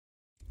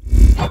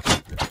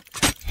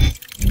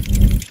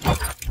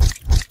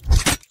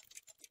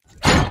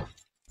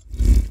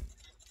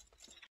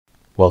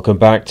Welcome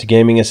back to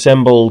Gaming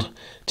Assembled.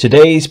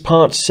 Today's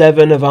part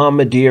 7 of our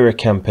Madeira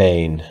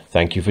campaign.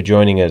 Thank you for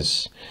joining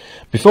us.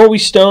 Before we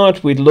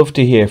start, we'd love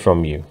to hear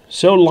from you.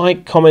 So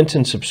like, comment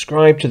and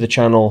subscribe to the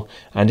channel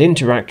and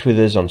interact with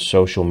us on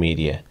social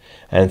media.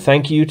 And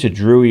thank you to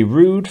Drewy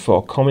Rude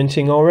for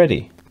commenting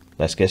already.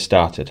 Let's get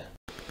started.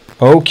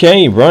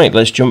 Okay, right,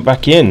 let's jump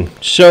back in.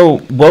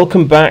 So,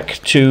 welcome back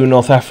to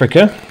North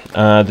Africa.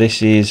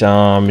 This is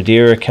our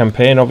Madeira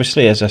campaign,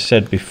 obviously, as I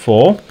said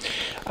before.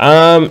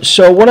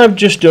 So what I've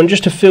just done,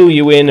 just to fill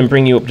you in and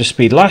bring you up to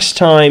speed, last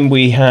time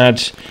we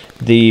had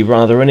the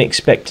rather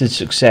unexpected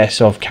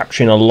success of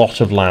capturing a lot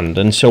of land,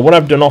 and so what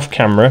I've done off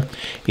camera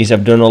is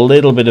I've done a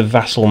little bit of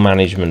vassal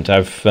management.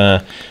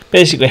 I've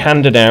basically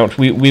handed out,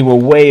 we were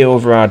way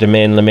over our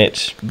domain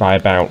limit by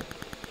about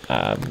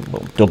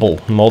double,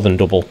 more than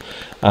double,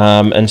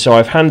 and so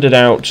I've handed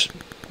out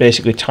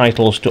basically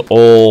titles to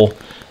all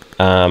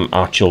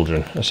our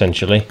children,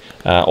 essentially,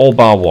 all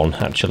bar one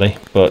actually,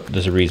 but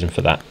there's a reason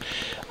for that.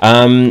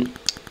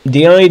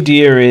 The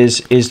idea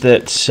is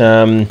that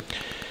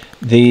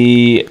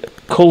the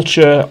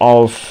culture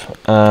of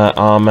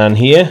our man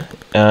here,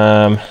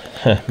 our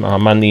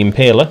man the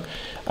Impaler,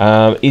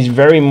 is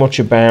very much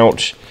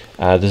about,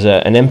 there's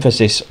an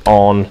emphasis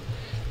on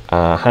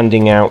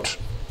handing out,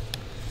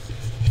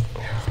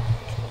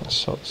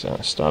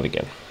 let's start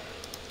again.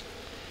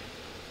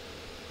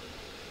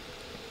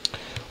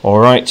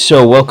 Alright,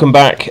 so welcome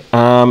back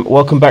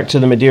to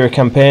the Madeira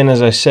campaign,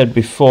 as I said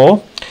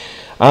before.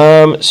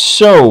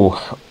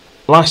 So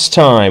last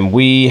time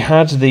we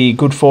had the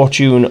good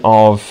fortune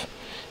of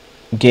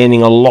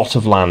gaining a lot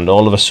of land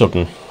all of a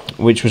sudden,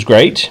 which was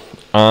great,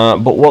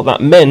 but what that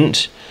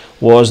meant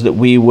was that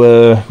we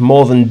were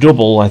more than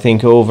double, I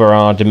think, over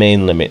our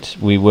domain limit.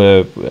 We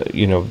were,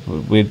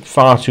 with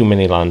far too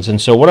many lands, and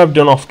so what I've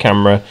done off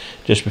camera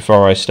just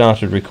before I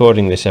started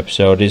recording this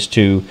episode is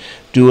to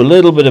do a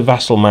little bit of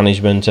vassal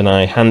management, and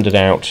I handed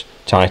out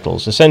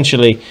titles.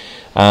 Essentially,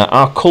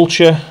 our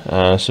culture,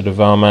 sort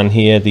of our man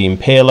here, the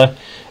Impaler,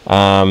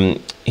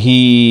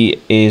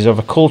 he is of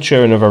a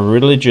culture and of a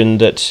religion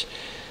that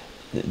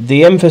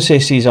the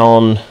emphasis is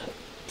on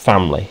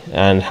family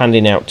and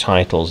handing out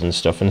titles and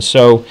stuff, and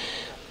so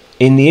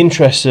in the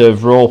interest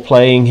of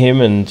role-playing him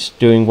and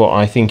doing what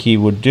I think he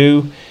would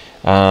do,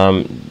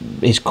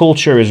 his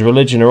culture, his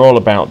religion are all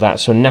about that,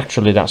 so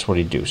naturally that's what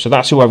he'd do. So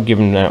that's who I've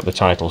given out the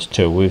titles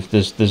to.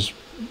 There's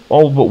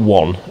all but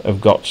one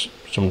have got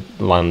some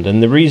land,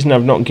 and the reason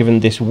I've not given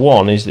this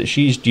one is that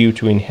she's due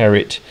to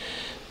inherit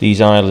these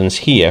islands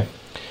here,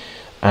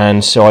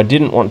 and so I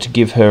didn't want to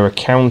give her a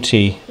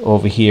county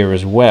over here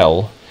as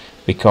well,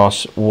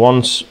 because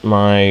once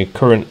my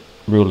current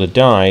ruler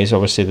dies,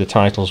 obviously the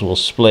titles will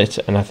split,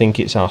 and I think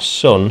it's our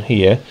son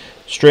here.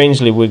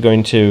 Strangely, we're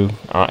going to,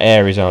 our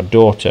heir is our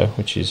daughter,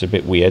 which is a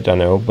bit weird, I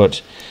know,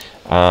 but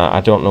I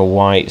don't know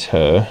why it's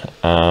her,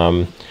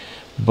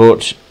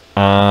 but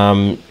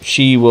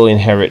she will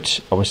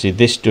inherit obviously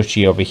this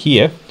duchy over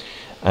here,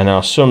 and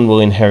our son will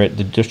inherit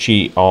the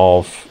duchy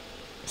of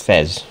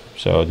Fez,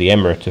 so the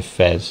emirate of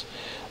Fez,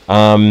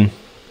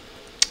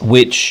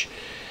 which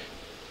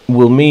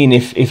will mean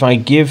if I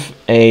give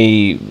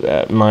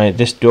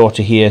this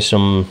daughter here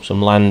some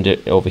land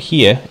over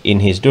here in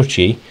his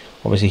duchy,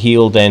 obviously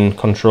he'll then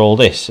control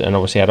this, and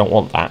obviously I don't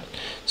want that,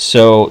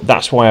 so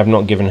that's why I've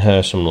not given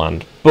her some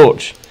land,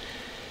 but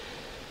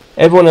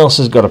everyone else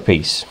has got a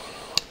piece.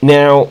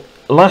 Now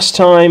last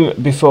time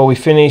before we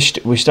finished,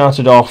 we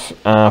started off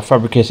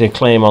fabricating a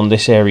claim on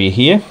this area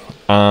here,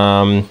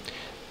 and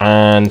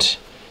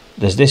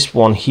there's this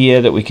one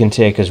here that we can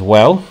take as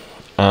well.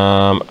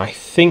 I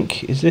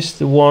think, is this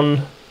the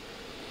one?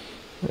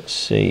 Let's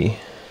see,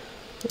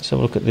 let's have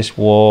a look at this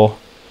war.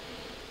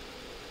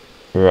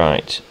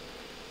 Right,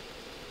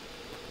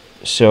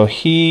 so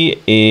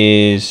he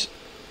is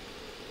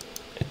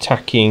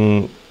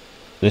attacking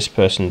this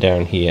person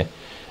down here,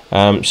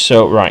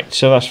 so right,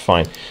 so that's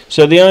fine.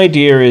 So the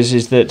idea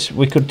is that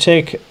we could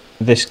take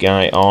this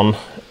guy on.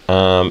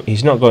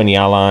 He's not got any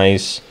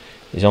allies,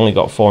 he's only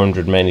got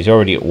 400 men, he's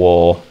already at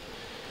war,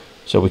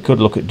 so we could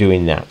look at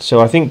doing that.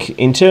 So I think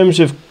in terms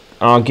of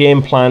our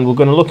game plan, we're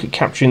going to look at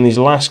capturing these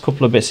last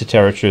couple of bits of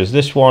territories,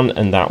 this one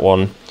and that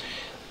one.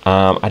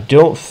 I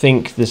don't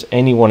think there's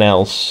anyone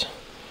else.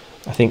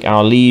 I think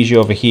our liege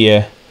over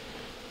here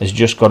has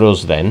just got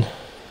us then.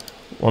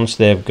 Once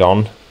they've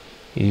gone,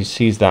 he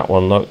sees that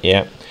one, look,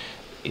 yeah.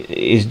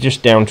 It's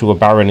just down to a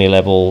barony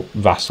level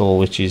vassal,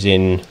 which is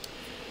in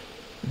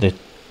the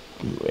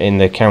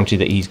county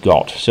that he's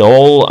got. So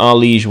all our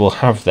liege will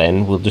have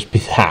then will just be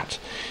that.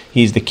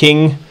 He's the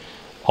king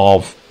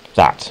of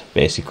that,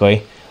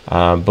 basically.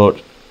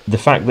 But the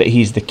fact that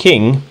he's the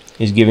king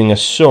is giving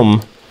us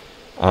some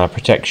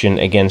protection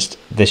against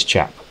this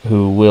chap,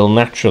 who will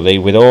naturally,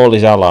 with all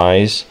his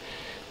allies,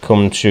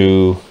 come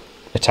to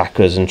attack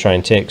us and try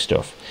and take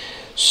stuff.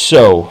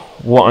 So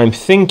what I'm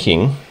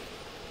thinking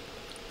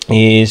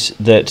is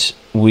that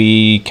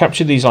we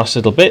capture these last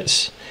little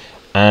bits,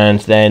 and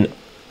then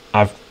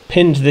I've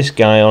pinned this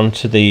guy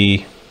onto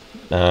the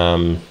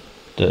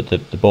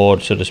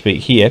board, so to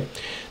speak, here,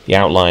 the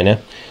outliner,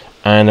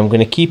 and I'm going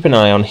to keep an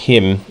eye on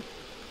him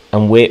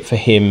and wait for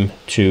him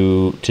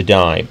to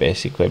die,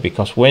 basically,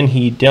 because when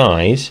he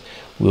dies,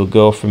 we'll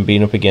go from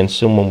being up against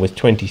someone with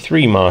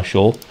 23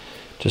 martial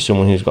to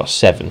someone who's got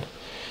 7.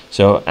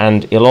 So,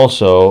 and he'll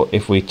also,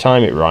 if we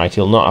time it right,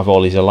 he'll not have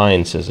all his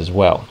alliances as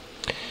well.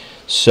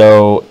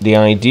 So the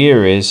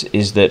idea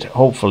is that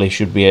hopefully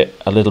should be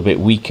a little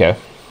bit weaker,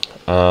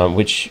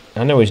 which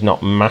I know is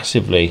not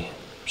massively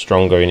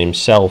stronger in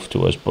himself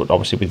to us, but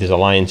obviously with his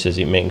alliances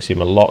it makes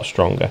him a lot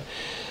stronger.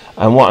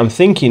 And what I'm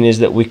thinking is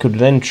that we could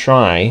then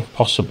try,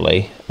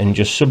 possibly, and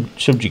just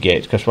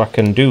subjugate, because what I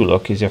can do,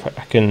 look, is if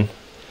I can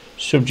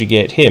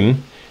subjugate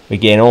him, we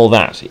gain all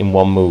that in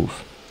one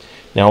move.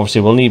 Now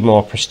obviously we'll need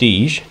more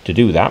prestige to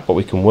do that, but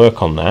we can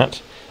work on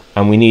that,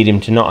 and we need him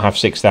to not have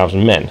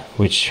 6,000 men,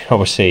 which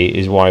obviously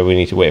is why we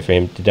need to wait for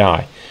him to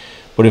die.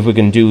 But if we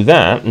can do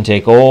that and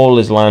take all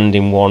his land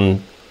in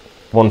one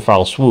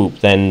foul swoop,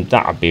 then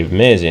that would be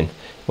amazing.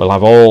 We'll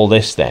have all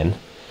this then.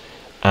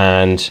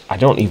 And I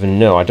don't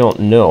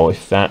know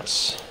if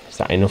is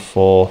that enough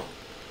for,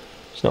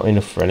 it's not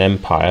enough for an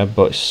empire,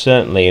 but it's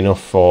certainly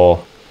enough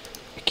for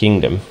a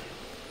kingdom.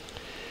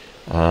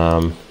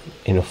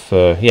 Enough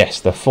for,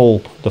 yes, the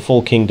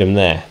full kingdom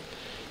there,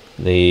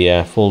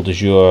 the full de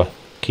jure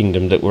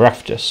kingdom that we're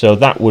after. So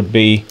that would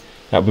be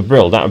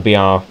brilliant. That would be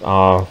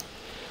our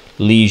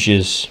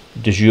liege's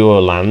de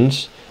jure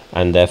lands,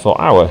 and therefore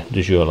our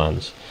de jure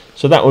lands.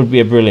 So that would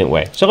be a brilliant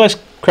way. So let's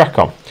crack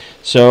on.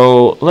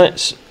 So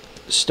let's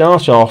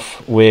start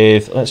off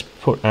with, let's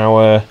put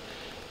our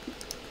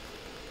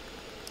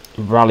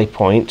rally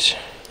point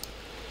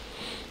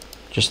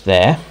just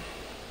there,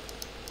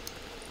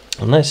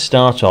 and let's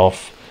start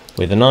off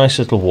with a nice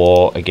little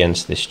war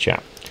against this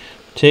chap.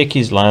 Take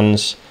his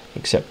lands,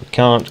 except we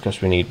can't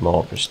because we need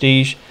more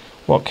prestige.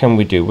 What can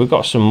we do? We've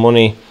got some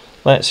money.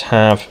 Let's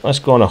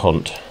go on a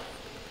hunt.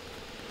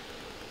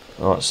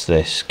 What's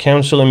this?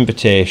 Council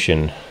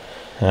invitation.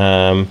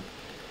 Spy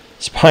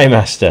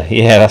master.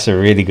 Yeah, that's a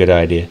really good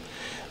idea.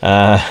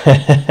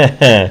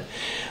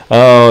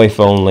 Oh, if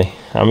only.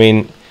 I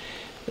mean,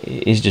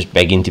 he's just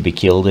begging to be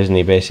killed, isn't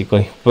he,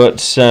 basically?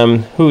 But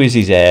who is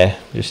his heir,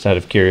 just out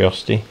of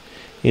curiosity?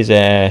 His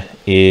heir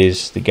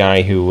is the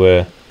guy who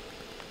we're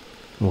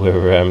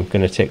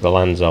going to take the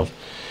lands of.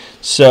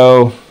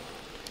 So,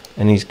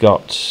 and he's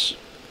got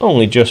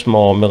only just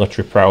more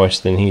military prowess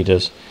than he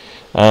does.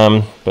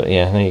 But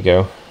yeah, there you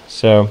go.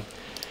 So,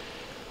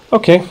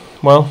 okay,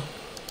 well,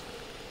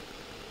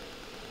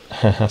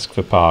 ask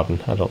for pardon.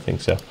 I don't think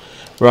so.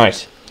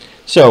 Right.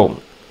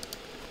 So,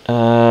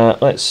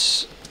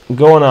 let's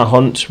go on our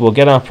hunt. We'll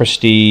get our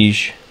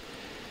prestige,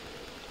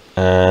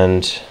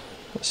 and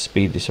let's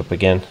speed this up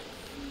again.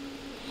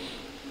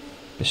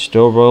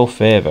 Bestow royal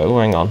favour. Oh,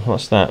 hang on.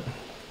 What's that?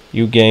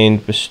 You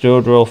gained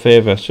bestowed royal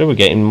favour. So we're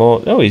getting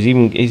more. Oh,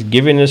 he's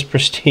giving us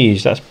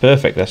prestige. That's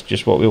perfect. That's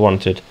just what we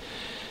wanted.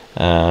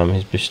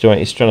 He's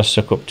trying to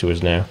suck up to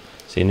us now,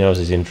 so he knows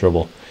he's in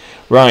trouble.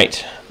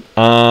 Right.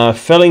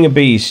 Felling a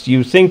beast.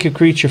 You think a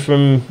creature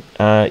from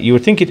you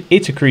would think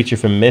it's a creature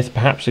from myth,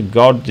 perhaps a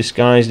god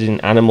disguised in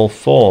animal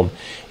form.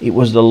 It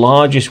was the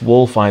largest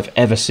wolf I've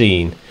ever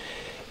seen.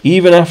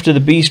 Even after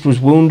the beast was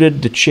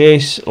wounded, the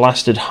chase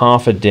lasted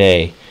half a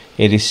day.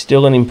 It is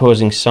still an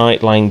imposing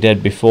sight lying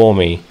dead before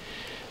me.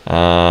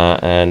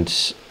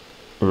 And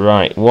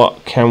right,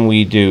 what can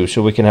we do?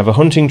 So we can have a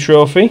hunting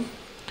trophy,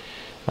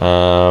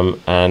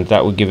 and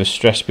that would give us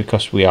stress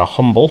because we are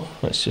humble.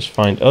 Let's just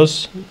find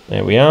us.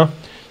 There we are.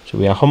 So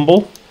we are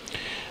humble.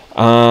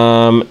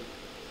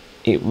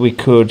 We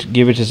could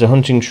give it as a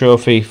hunting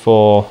trophy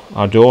for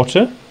our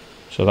daughter,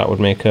 so that would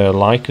make her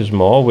like us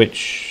more, which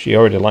she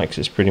already likes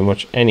us pretty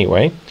much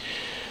anyway.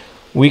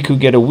 We could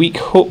get a weak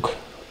hook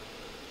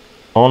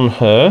on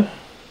her.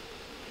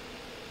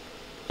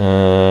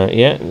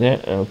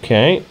 Yeah,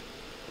 okay.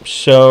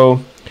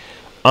 So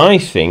I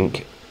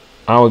think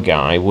our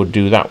guy would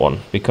do that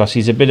one, because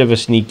he's a bit of a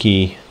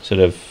sneaky sort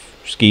of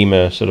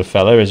schemer sort of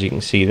fella, as you can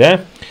see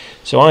there.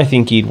 So I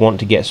think he'd want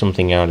to get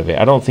something out of it.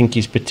 I don't think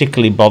he's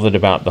particularly bothered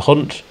about the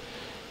hunt.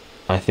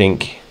 I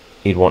think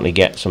he'd want to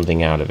get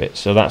something out of it.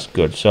 So that's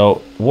good.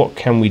 So what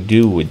can we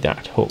do with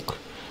that hook?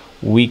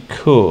 We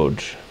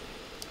could...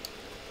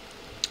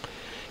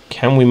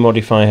 Can we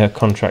modify her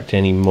contract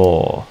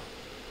anymore?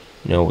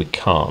 No, we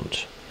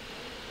can't.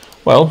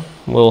 Well,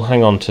 we'll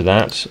hang on to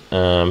that.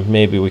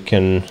 Maybe we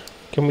can...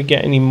 Can we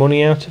get any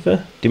money out of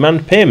her?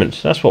 Demand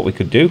payment. That's what we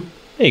could do.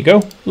 There you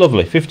go.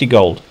 Lovely. 50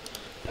 gold.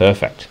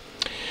 Perfect.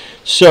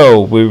 So,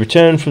 we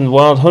return from the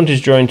wild. Hunt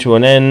is drawing to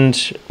an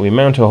end. We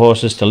mount our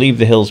horses to leave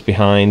the hills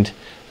behind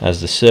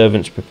as the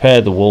servants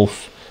prepare the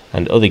wolf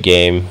and other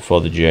game for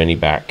the journey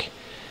back.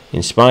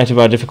 In spite of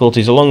our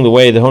difficulties along the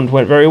way, the hunt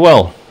went very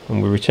well,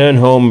 and we return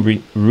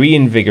home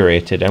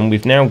reinvigorated, and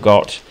we've now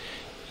got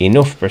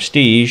enough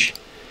prestige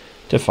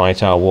to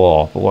fight our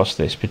war. But what's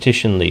this?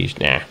 Petition liege.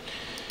 Nah.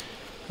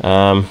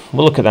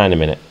 We'll look at that in a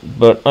minute,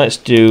 but let's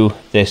do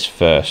this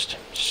first.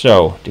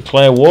 So,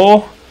 declare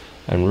war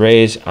and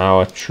raise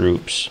our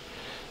troops.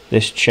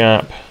 This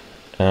chap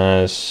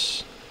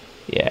has,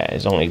 yeah,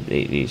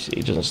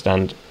 he doesn't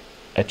stand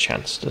a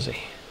chance, does he?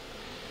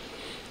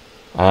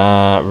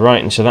 Right,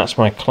 and so that's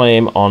my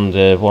claim on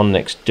the one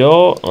next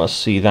door. Let's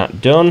see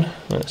that done.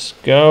 Let's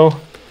go.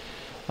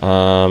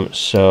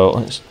 So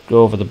let's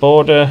go over the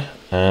border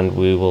and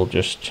we will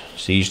just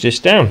siege this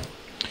down.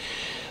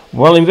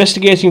 While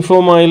investigating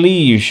for my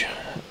liege,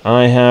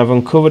 I have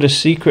uncovered a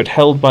secret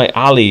held by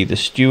Ali, the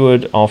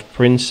steward of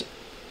Prince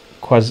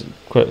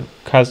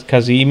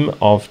Kazim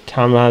of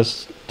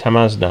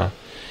Tamazna.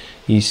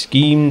 He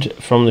schemed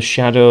from the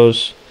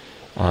shadows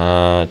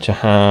to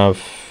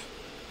have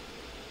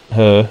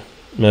her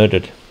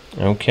murdered.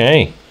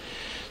 Okay,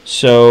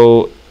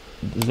 so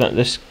is that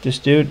this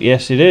dude?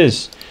 Yes, it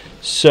is.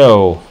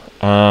 So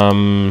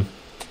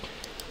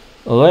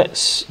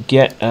let's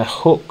get a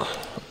hook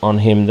on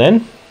him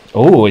then.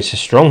 Oh, it's a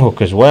strong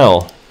hook as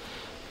well.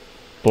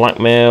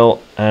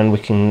 Blackmail, and we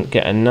can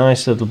get a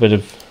nice little bit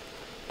of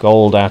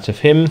gold out of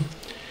him.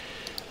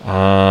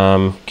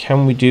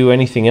 Can we do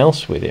anything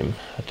else with him?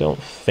 I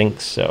don't think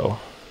so.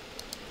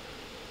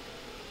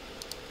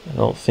 I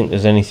don't think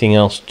there's anything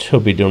else to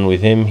be done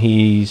with him.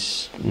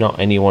 He's not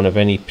anyone of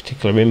any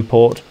particular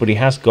import, but he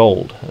has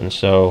gold, and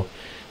so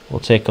we'll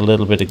take a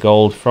little bit of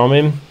gold from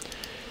him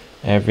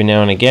every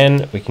now and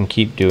again. We can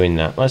keep doing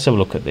that. Let's have a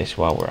look at this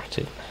while we're at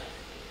it.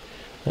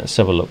 Let's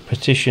have a look.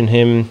 Petition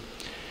him.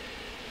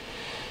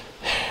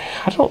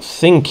 I don't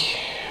think...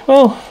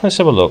 Well, let's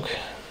have a look.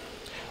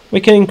 We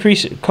can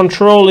increase...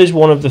 Control is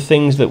one of the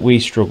things that we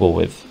struggle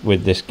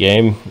with this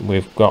game.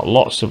 We've got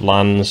lots of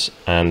lands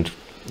and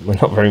we're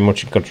not very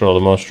much in control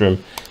of most of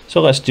them.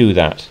 So let's do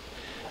that.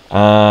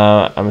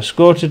 I'm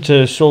escorted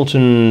to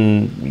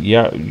Sultan...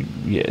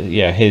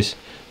 his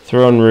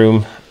throne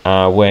room,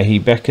 where he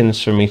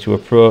beckons for me to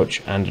approach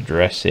and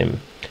address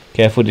him.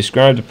 Carefully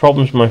describe the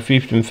problems my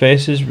fiefdom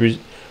faces,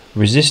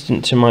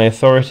 resistant to my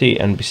authority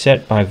and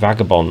beset by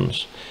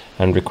vagabonds,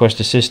 and request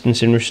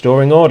assistance in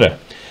restoring order.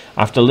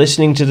 After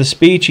listening to the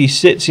speech, he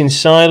sits in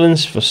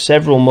silence for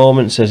several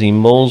moments as he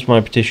mulls my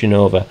petition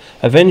over.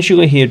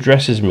 Eventually he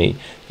addresses me.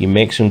 You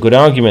make some good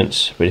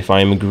arguments, but if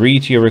I am agree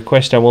to your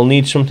request, I will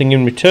need something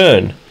in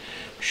return.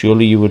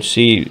 Surely you would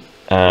see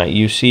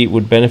it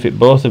would benefit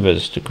both of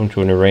us to come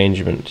to an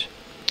arrangement.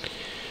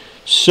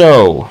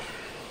 So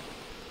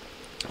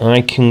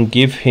I can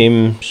give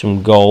him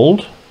some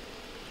gold.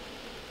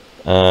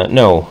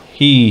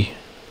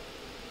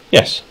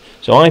 Yes.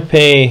 So I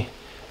pay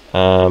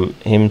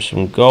him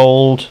some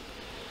gold,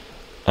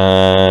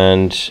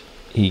 and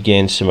he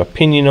gains some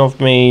opinion of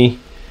me.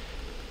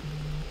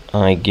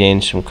 I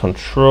gain some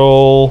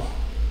control.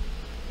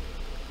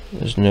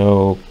 There's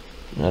no...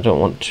 I don't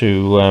want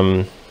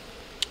to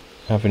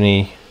have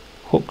any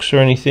hooks or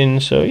anything.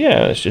 So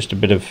yeah, it's just a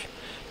bit of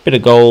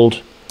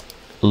gold.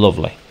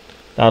 Lovely.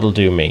 That'll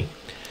do me.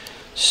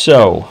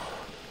 So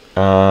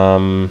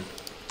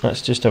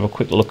let's just have a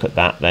quick look at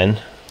that then.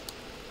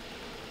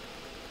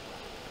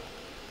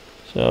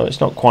 So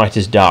it's not quite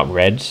as dark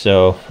red,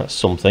 so that's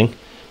something,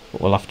 but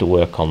we'll have to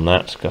work on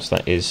that because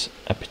that is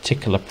a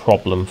particular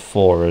problem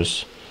for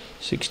us.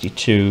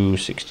 62,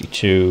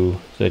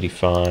 62,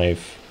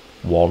 35,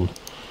 1,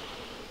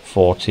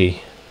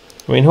 40.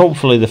 I mean,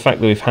 hopefully the fact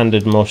that we've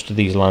handed most of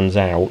these lands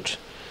out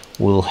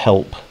will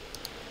help.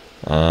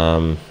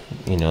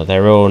 You know,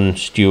 their own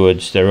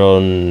stewards, their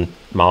own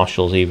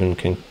marshals even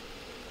can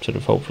sort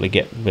of hopefully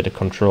get a bit of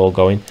control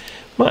going.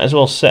 Might as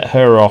well set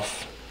her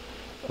off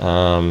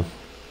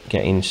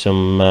getting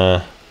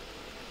some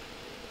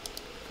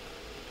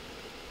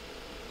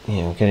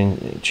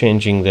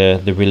changing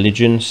the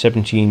religion.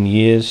 17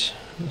 years.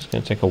 It's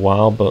going to take a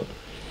while, but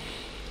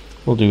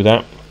we'll do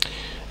that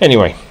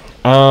anyway.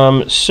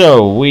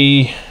 So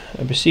we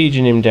are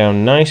besieging him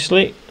down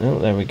nicely. Oh,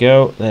 there we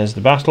go. There's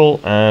the battle,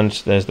 and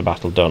there's the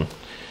battle done.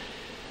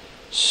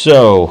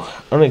 So,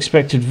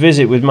 unexpected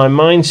visit. With my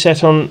mind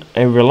set on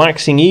a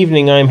relaxing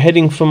evening, I am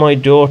heading for my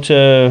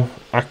daughter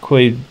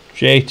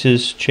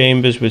Aquajator's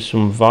chambers with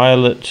some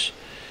violet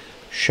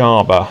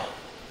shaba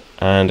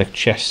and a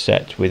chess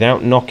set.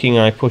 Without knocking,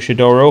 I push a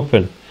door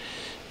open,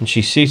 and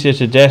she's seated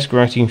at a desk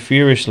writing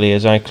furiously.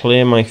 As I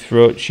clear my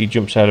throat, she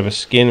jumps out of her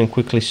skin and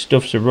quickly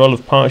stuffs a roll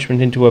of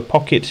parchment into her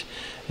pocket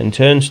and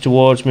turns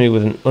towards me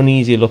with an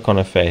uneasy look on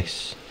her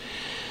face.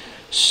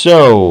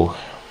 So,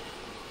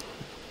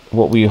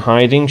 what were you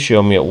hiding?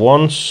 Show me at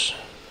once.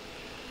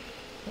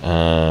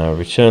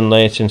 Return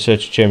later and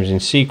search chambers in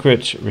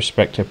secret.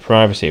 Respect her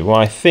privacy. Well,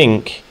 I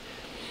think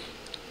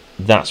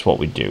that's what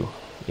we'd do.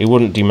 He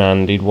wouldn't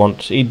demand.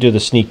 He'd do the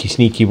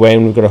sneaky way,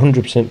 and we've got a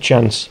 100%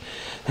 chance.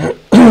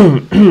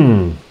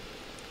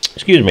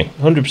 Excuse me,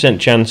 100%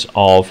 chance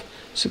of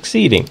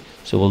succeeding.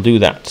 So we'll do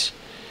that.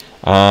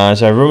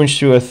 As I rummage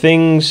through her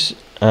things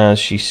as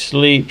she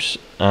sleeps,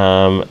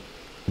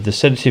 the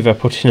sedative I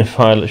put in a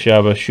violet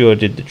shaba sure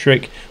did the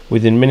trick.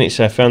 Within minutes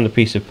I found the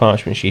piece of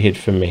parchment she hid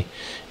from me.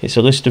 It's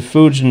a list of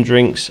foods and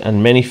drinks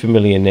and many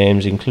familiar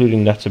names,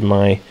 including that of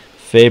my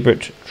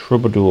favourite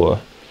troubadour.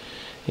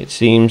 It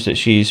seems that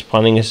she's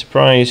planning a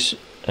surprise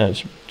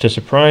to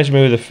surprise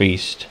me with a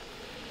feast.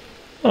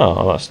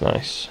 Oh, that's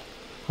nice.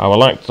 I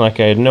will act like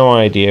I had no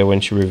idea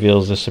when she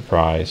reveals the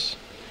surprise.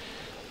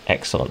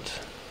 Excellent.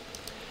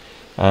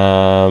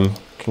 Can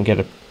get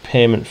a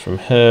payment from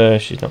her.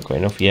 She's not got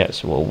enough yet,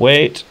 so we'll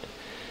wait.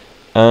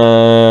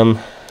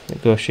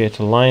 Negotiate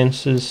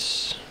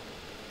alliances.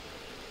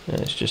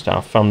 It's just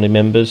our family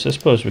members. I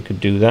suppose we could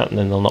do that and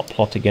then they'll not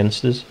plot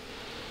against us.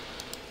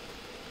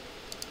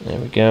 There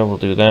we go, we'll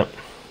do that.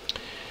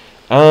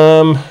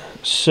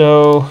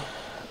 So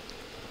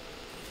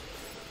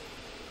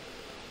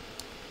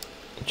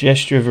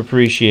gesture of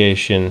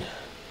appreciation.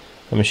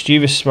 A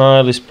mischievous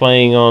smile is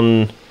playing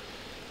on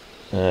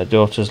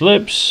daughter's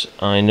lips.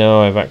 I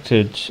know I've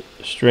acted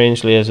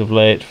strangely as of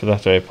late. For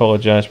that I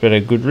apologise, but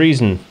a good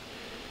reason.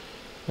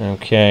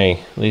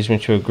 Okay, leads me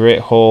to a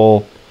great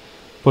hall.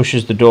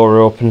 Pushes the door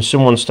open.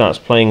 Someone starts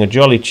playing a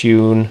jolly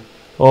tune.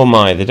 Oh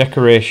my, the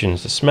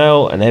decorations, the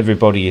smell, and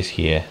everybody is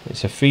here.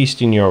 It's a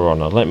feast in your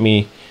honour. Let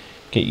me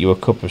get you a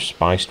cup of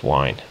spiced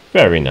wine.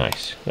 Very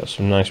nice. Got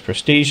some nice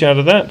prestige out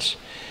of that.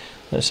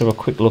 Let's have a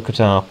quick look at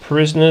our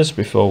prisoners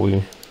before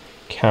we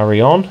carry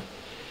on.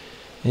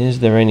 Is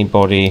there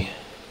anybody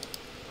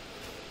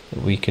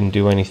that we can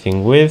do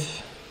anything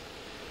with?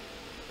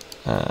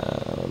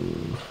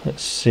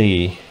 Let's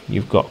see.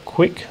 You've got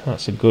quick.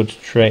 That's a good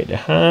trait to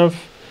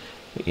have.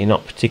 But you're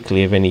not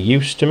particularly of any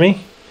use to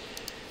me.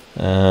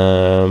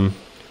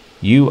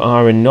 You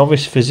are a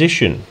novice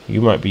physician.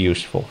 You might be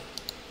useful.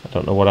 I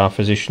don't know what our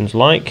physician's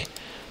like,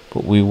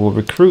 but we will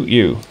recruit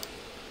you.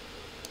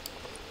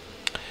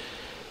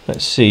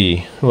 Let's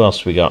see, who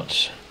else we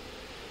got?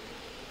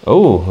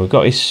 Oh, we've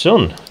got his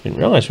son. Didn't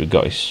realise we've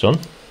got his son.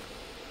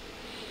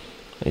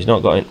 He's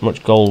not got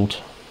much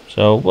gold,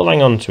 so we'll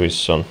hang on to his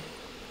son.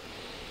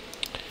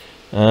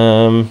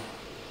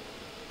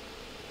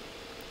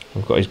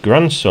 We've got his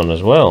grandson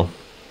as well.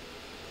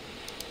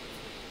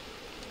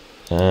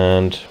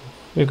 And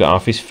we've got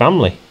half his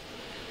family.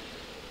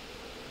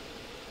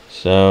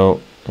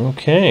 So,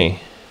 okay.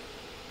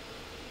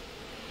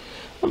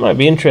 That might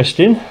be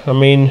interesting. I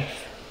mean,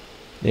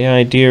 the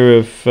idea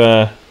of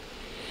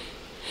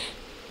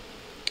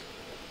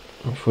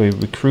if we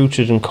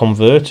recruited and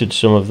converted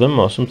some of them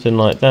or something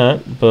like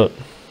that, but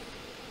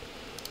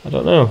I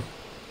don't know.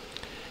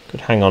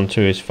 Could hang on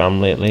to his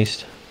family at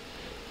least.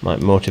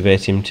 Might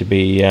motivate him to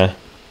be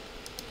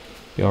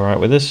alright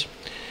with us.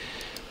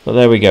 But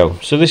there we go.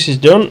 So this is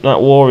done.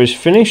 That war is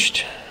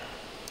finished.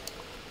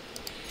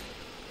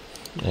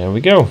 There we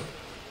go.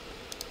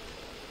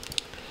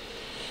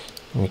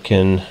 We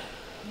can...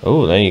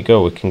 Oh, there you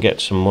go. We can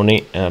get some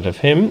money out of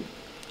him.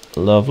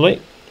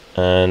 Lovely.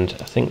 And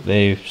I think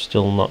they've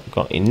still not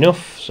got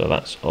enough, so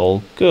that's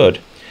all good.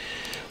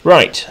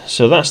 Right,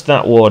 so that's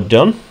that war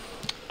done.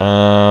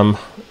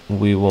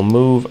 We will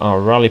move our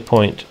rally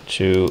point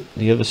to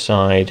the other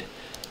side,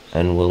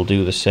 and we'll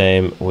do the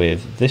same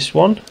with this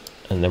one,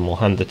 and then we'll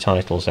hand the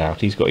titles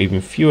out. He's got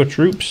even fewer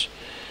troops,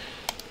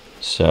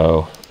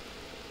 so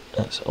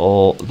that's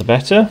all the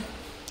better.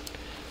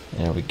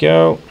 There we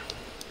go.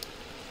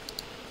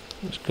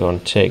 Let's go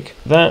and take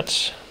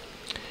that.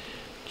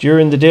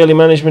 During the daily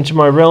management of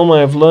my realm, I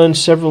have learned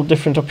several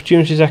different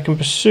opportunities I can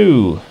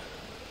pursue.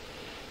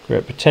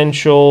 Great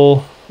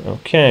potential.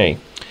 Okay.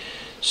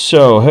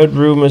 So, heard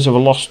rumours of a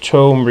lost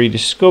tome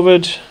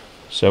rediscovered.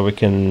 So we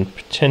can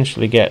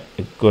potentially get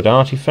a good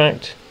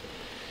artifact.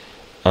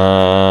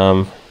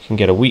 Can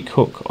get a weak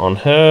hook on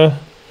her.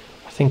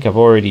 I think I've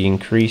already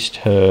increased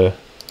her.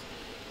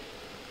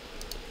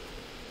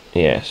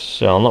 Yes,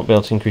 so I'll not be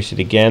able to increase it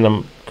again.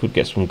 I could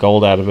get some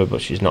gold out of her,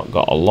 but she's not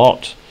got a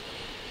lot.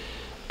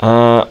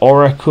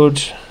 Or I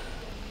could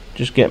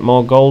just get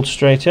more gold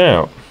straight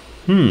out.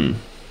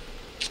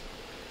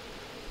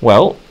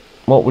 Well,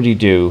 what would he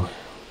do?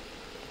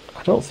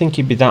 I don't think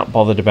he'd be that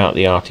bothered about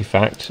the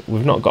artifact.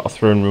 We've not got a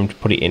throne room to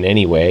put it in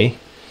anyway.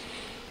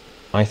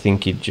 I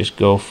think he'd just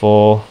go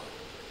for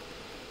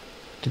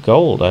the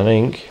gold, I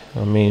think.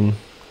 I mean,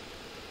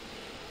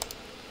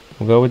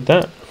 we'll go with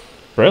that.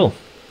 Brill.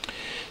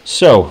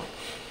 So,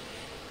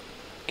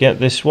 get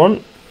this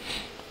one.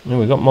 Oh,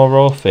 we've got more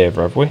royal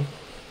favour, have we?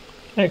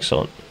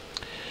 Excellent.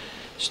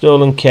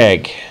 Stolen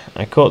keg.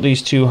 I caught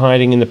these two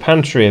hiding in the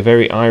pantry. A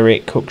very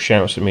irate cook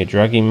shouts at me,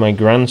 dragging my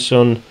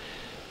grandson.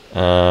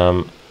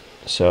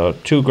 So,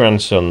 two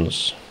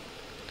grandsons.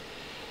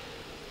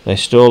 They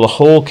stole a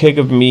whole keg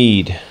of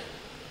mead.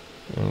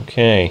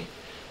 Okay.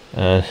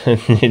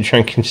 He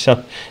drank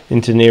himself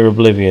into near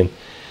oblivion.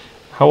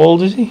 How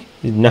old is he?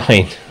 He's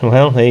 9.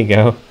 Well, there you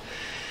go.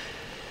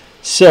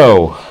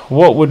 So,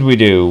 what would we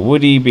do?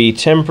 Would he be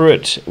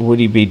temperate? Would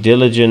he be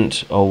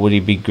diligent? Or would he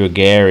be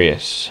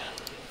gregarious?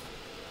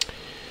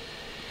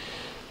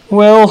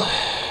 Well,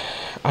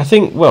 I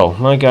think, well,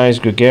 my guy's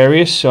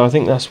gregarious, so I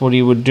think that's what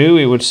he would do.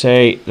 He would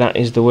say that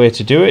is the way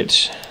to do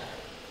it.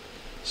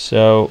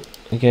 So,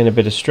 again, a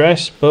bit of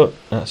stress, but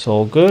that's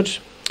all good.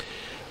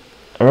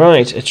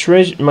 Alright,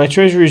 my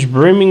treasury is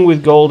brimming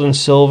with gold and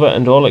silver,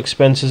 and all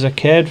expenses are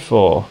cared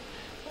for.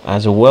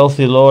 As a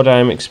wealthy lord, I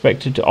am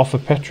expected to offer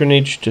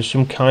patronage to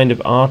some kind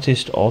of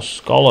artist or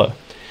scholar.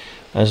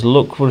 As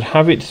luck would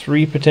have it,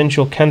 3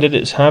 potential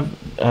candidates have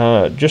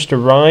just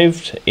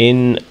arrived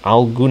in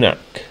Algunak.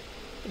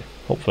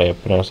 Hopefully I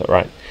pronounced that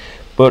right.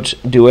 But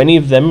do any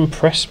of them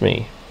impress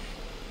me?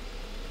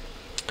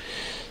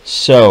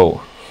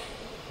 So,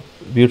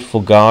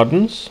 beautiful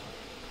gardens,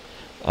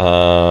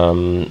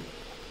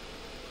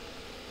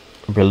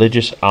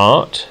 religious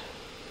art,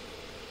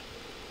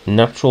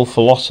 natural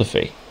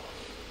philosophy.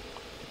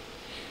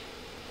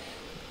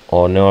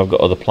 Or no, I've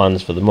got other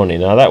plans for the money.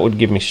 Now that would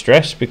give me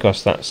stress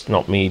because that's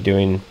not me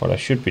doing what I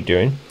should be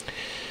doing.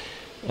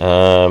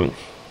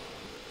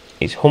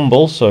 He's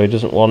humble, so he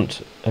doesn't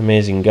want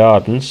amazing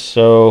gardens,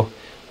 so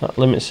that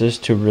limits us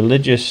to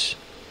religious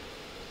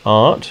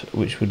art,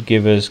 which would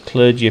give us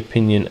clergy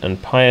opinion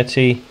and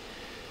piety,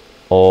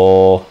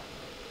 or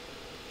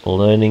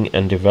learning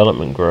and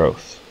development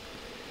growth.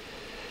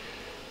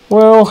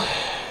 Well,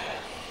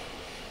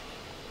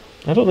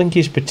 I don't think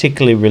he's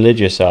particularly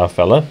religious, our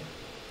fella.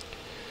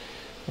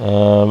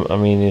 I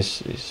mean, I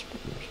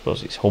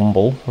suppose he's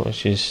humble,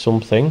 which is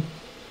something.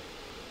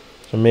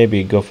 So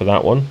maybe go for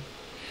that one.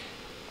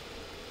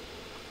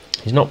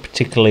 He's not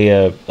particularly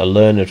a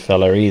learned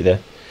fella either.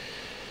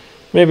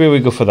 Maybe we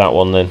go for that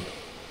one then.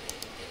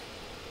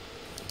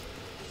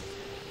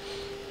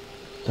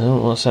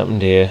 Oh, what's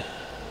happened here?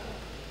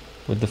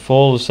 With the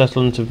fall of the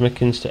settlement of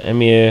Mickens to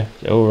Emir.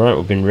 Oh right,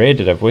 we've been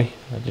raided, have we?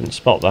 I didn't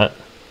spot that.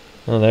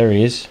 Oh, there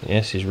he is.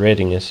 Yes, he's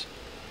raiding us.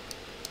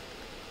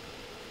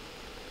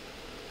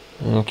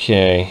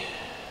 Okay,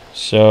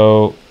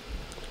 so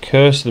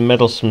curse the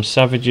meddlesome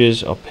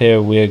savages or pay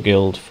a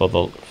weregild for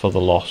the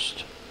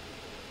lost.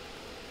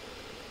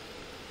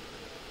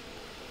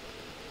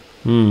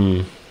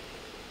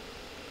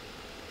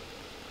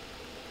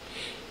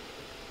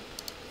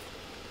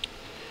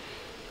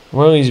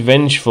 Well, he's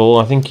vengeful.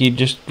 I think he'd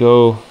just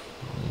go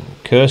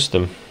curse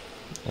them,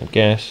 I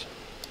guess.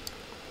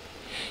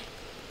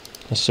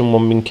 Has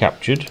someone been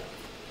captured?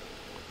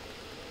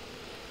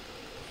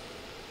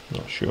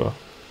 Not sure.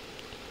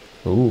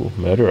 Ooh,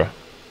 murderer.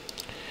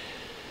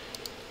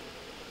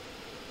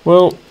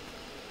 Well,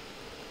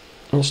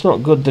 it's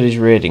not good that he's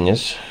raiding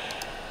us.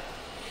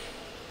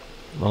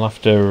 I'll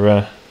have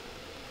to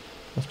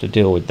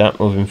deal with that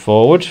moving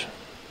forward.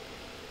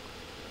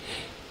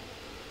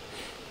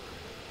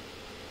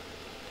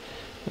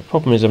 The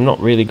problem is I've not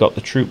really got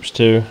the troops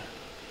to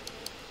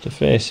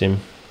face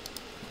him.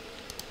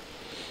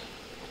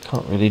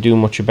 Can't really do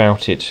much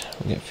about it.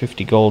 I'll get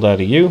 50 gold out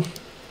of you.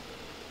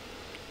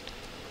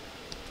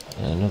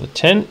 Another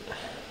 10.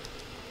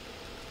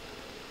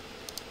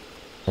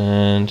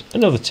 And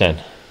another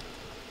 10.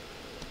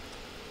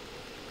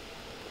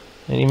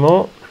 Any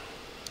more?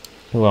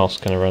 Who else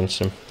can I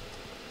ransom?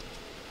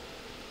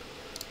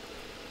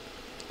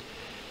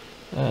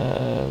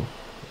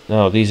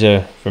 No, these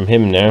are from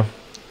him now.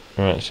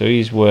 Alright, so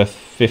he's worth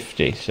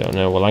 50. So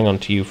now we'll hang on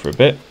to you for a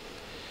bit.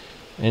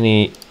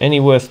 Any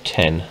worth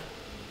 10?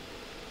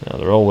 No,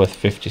 they're all worth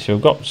 50. So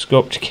we've got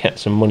scope to get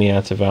some money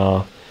out of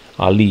our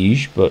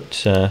liege, but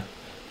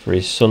for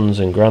his sons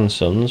and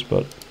grandsons,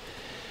 but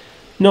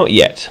not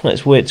yet.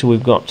 Let's wait till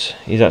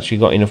he's actually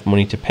got enough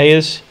money to pay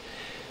us.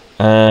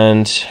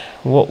 And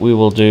what we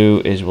will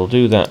do is we'll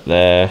do that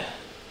there.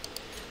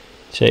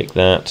 Take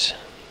that.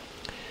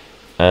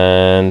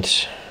 And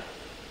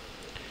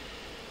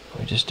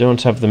we just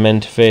don't have the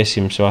men to face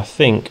him, so I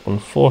think,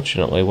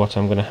 unfortunately, what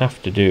I'm going to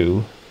have to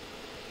do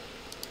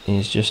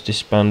is just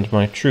disband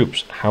my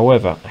troops.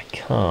 However, I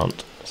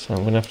can't, so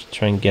I'm going to have to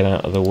try and get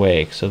out of the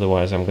way, because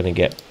otherwise I'm going to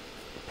get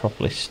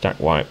properly stack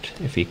wiped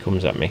if he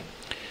comes at me.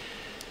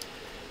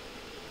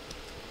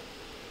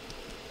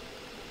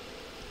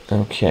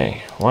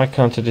 Okay, why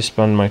can't I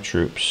disband my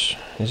troops?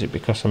 Is it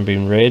because I'm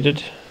being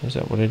raided? Is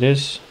that what it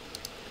is?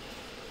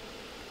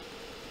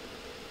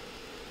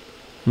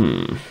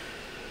 Who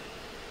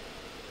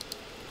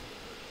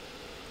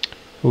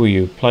are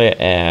you? Player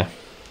Air.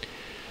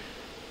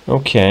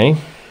 Okay.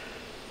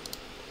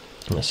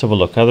 Let's have a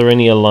look. Are there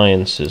any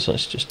alliances?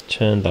 Let's just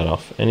turn that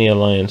off. Any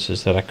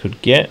alliances that I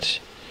could get?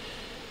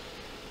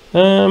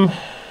 Could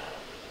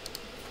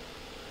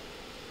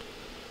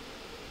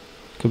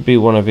be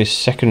one of his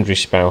secondary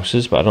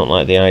spouses, but I don't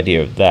like the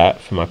idea of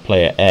that for my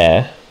player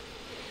heir.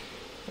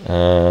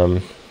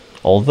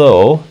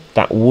 Although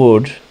that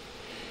would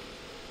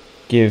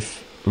give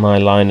my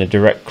line a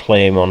direct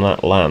claim on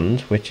that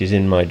land, which is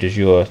in my de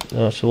jure.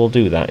 Oh, so we'll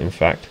do that. In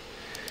fact,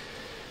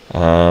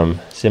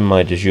 it's in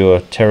my de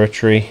jure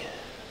territory,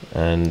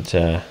 and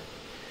I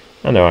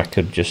know I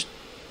could just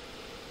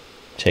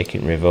take it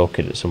and revoke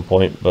it at some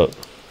point, but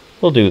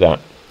we'll do that.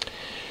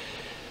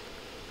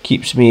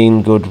 Keeps me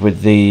in good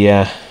with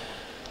the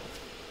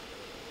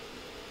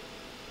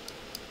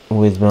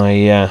with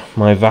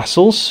my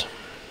vassals.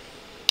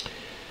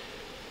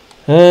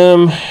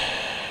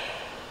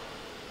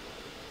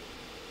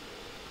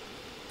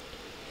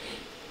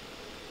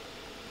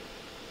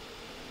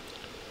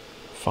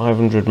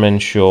 500 men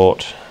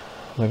short.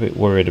 I'm a bit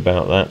worried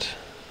about that.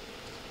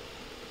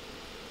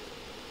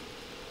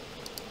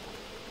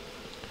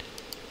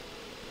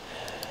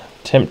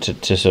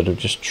 Tempted to sort of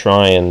just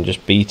try and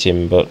just beat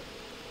him, but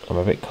I'm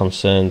a bit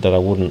concerned that I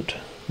wouldn't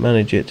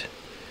manage it.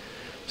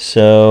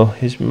 So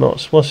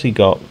what's he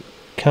got?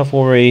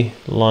 Cavalry,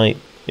 light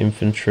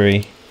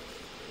infantry,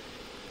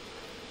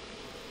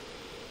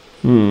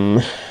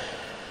 Well,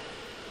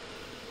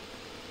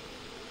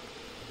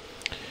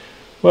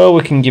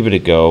 we can give it a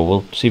go.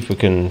 We'll see if we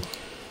can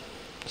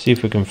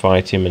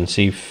fight him and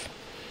see if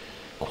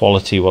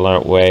quality will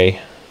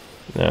outweigh.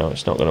 No,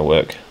 it's not going to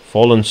work.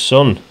 Fallen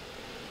Sun.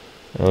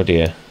 Oh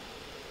dear.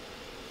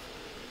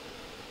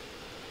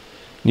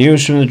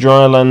 News from the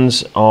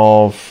drylands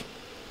of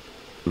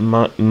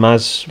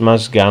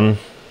Mazgan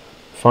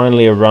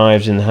finally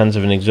arrives in the hands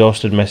of an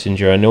exhausted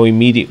messenger. I know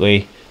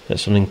immediately that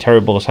something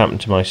terrible has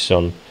happened to my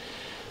son.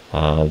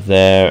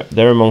 There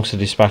amongst the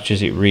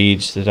dispatches it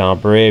reads that our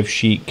brave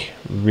Sheikh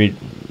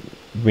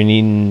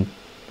Rinima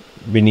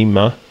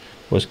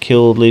was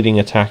killed leading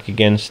attack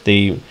against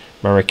the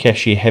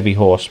Marrakeshi heavy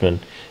horsemen.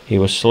 He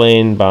was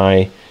slain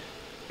by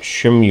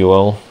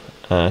Shmuel,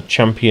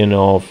 champion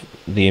of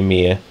the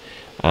Emir,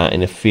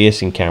 in a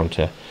fierce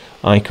encounter.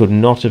 I could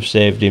not have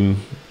saved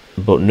him,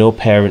 but no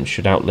parent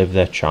should outlive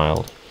their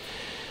child.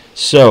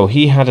 So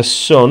he had a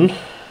son,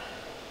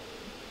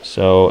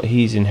 so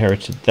he's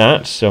inherited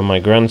that. So my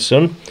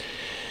grandson.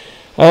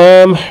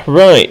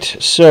 Right,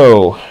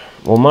 so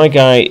well, my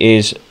guy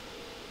is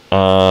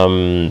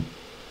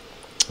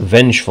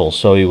vengeful,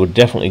 so he would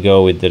definitely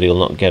go with that. He'll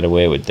not get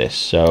away with this,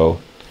 so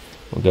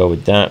we'll go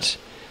with that.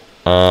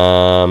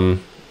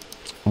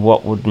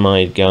 What would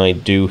my guy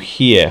do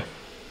here?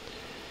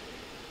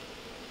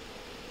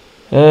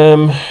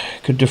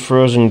 Could do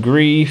Frozen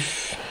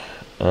Grief.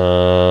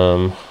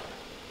 I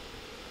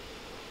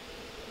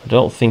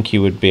don't think he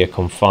would be a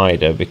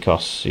Confider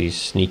because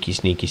he's sneaky,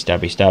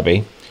 stabby,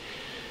 stabby.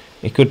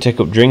 He could take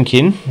up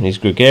Drinking, he's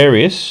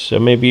gregarious, so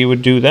maybe he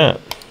would do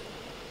that.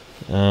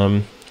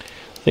 I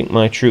think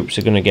my troops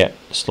are going to get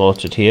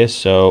slaughtered here,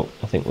 so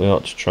I think we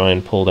ought to try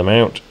and pull them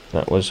out.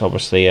 That was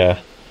obviously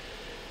a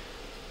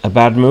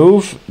bad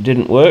move,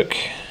 didn't work.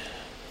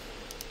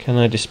 Can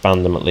I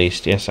disband them at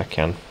least? Yes, I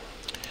can.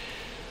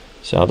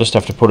 So I'll just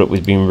have to put up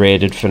with being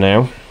raided for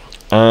now.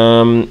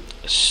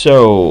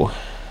 So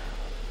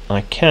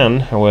I can,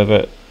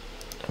 however,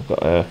 I've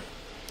got a...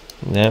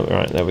 Yeah,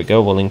 right, there we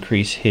go. We'll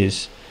increase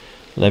his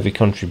levy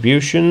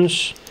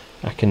contributions.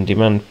 I can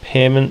demand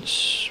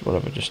payments. What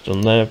have I just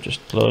done there? I've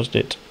just closed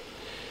it.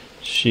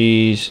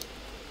 She's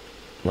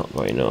not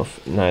got enough.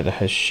 Neither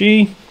has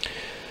she.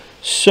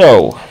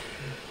 So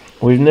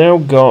we've now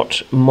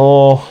got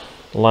more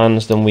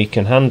lands than we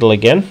can handle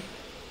again.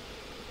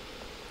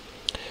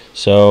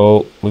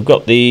 So we've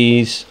got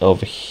these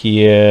over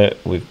here.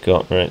 We've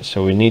got, right,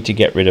 so we need to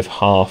get rid of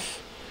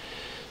half.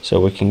 So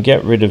we can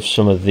get rid of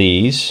some of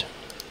these.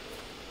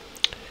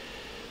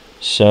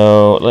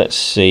 So let's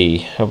see,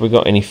 have we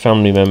got any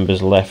family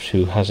members left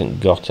who hasn't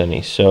got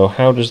any? So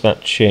how does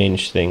that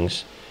change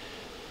things?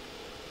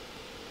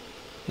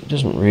 It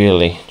doesn't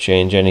really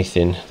change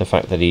anything, the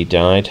fact that he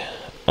died.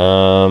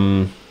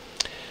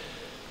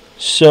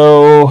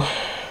 So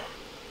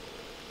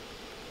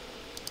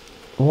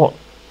what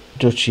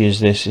duchy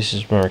is this? This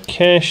is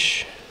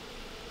Marrakesh.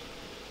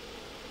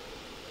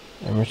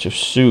 Emirate of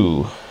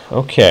Sou.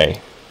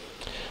 Okay.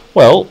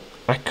 Well,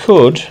 I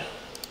could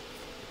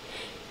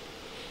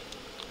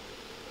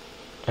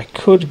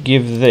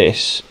give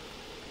this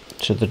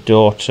to the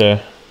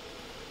daughter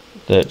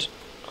that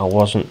I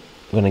wasn't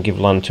going to give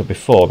land to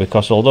before,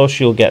 because although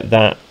she'll get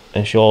that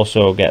and she'll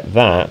also get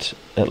that,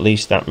 at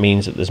least that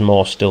means that there's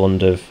more still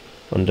under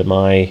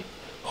my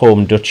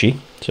home duchy,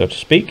 so to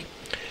speak.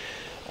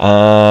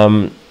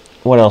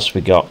 What else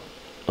we got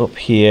up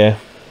here?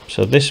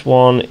 So this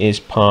one is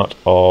part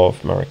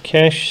of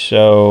Marrakesh,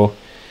 so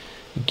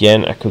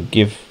again I could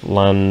give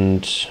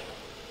land.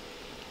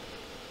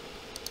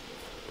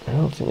 I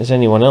don't think there's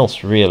anyone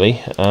else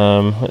really.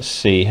 Let's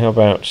see, how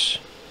about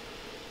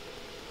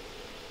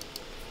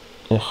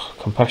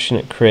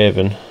Compassionate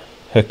Craven,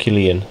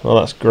 Herculean. Well,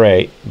 that's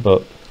great,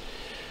 but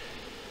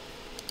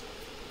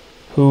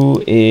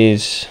who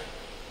is...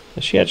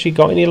 Has she actually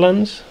got any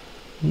lands?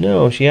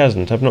 No, she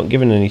hasn't. I've not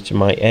given any to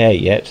my heir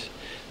yet,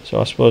 so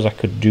I suppose I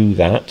could do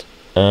that.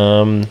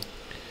 That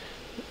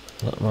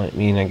might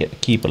mean I get to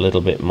keep a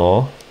little bit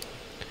more.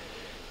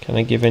 Can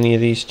I give any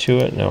of these to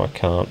her? No, I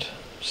can't.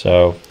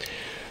 So...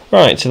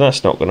 Right, so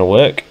that's not going to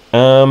work.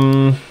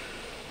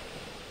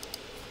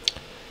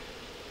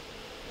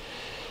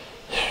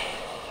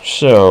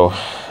 So,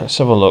 let's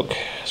have a look.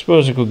 I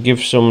suppose I could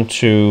give some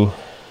to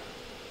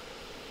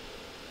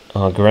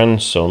our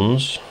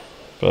grandsons,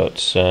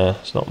 but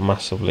it's not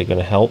massively going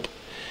to help.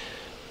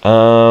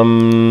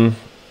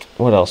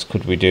 What else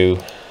could we do?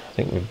 I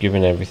think we've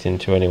given everything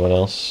to anyone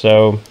else.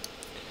 So,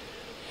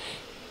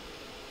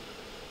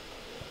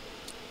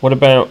 what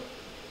about...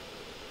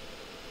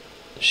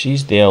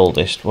 She's the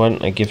eldest. Why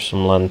don't I give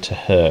some land to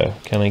her?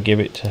 Can I give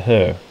it to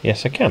her?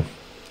 Yes, I can.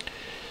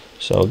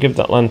 So I'll give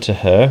that land to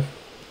her.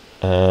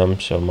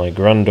 So my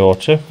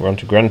granddaughter, we're on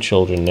to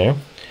grandchildren now.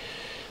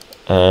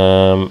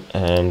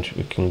 And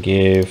we can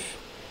give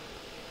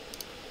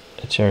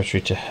a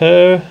territory to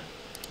her,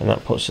 and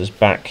that puts us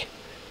back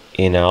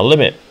in our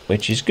limit,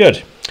 which is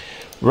good.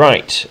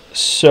 Right,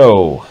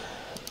 so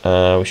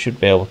we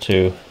should be able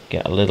to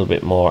get a little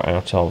bit more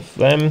out of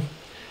them.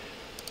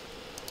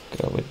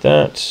 Go with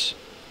that.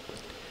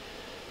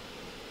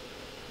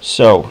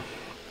 So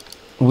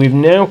we've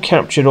now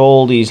captured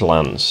all these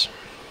lands.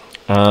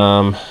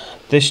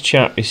 This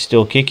chap is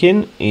still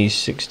kicking. He's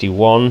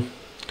 61.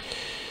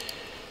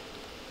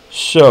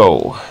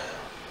 So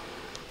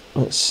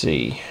let's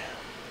see.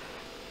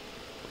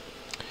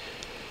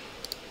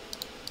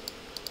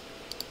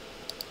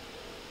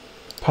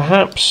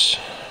 Perhaps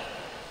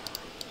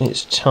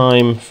it's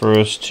time for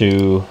us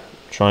to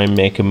try and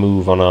make a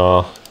move on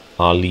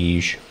our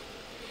liege.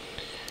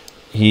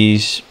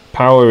 His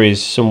power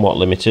is somewhat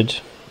limited.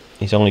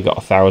 He's only got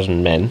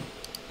 1,000 men,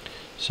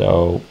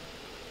 so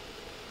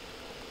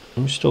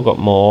we've still got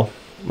more.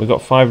 We've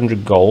got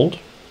 500 gold.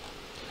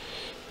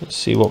 Let's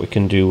see what we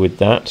can do with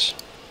that.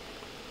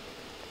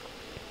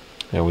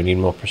 Now we need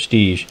more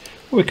prestige.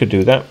 We could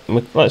do that.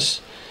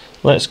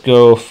 Let's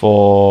go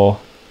for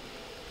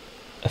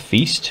a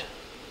feast,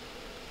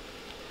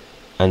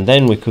 and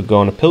then we could go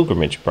on a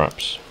pilgrimage,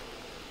 perhaps.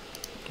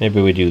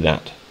 Maybe we do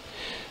that.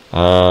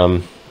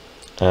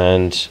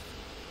 And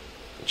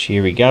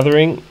cheery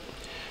gathering.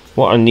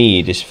 What I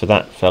need is for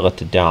that fella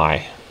to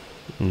die,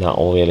 and that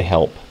will really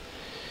help.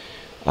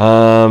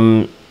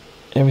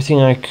 Everything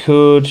I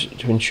could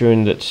to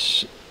ensuring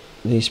that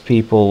these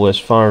people were as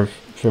far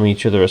from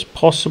each other as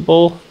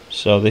possible.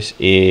 So this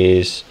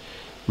is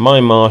my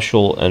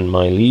marshal and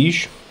my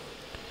liege.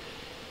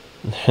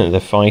 They're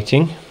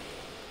fighting.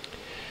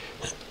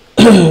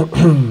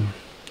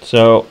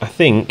 So I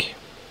think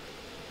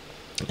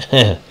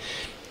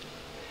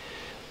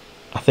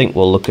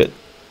we'll look at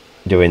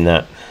doing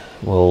that.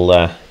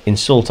 We'll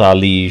insult our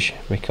liege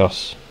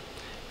because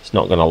it's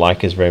not going to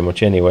like us very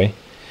much anyway.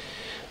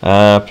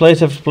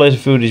 Plate after plate of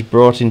food is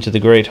brought into the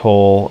great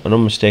hall. An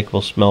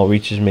unmistakable smell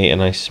reaches me,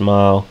 and I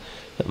smile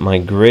that my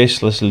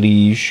graceless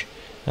liege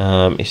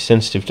is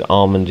sensitive to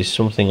almond is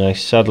something I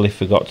sadly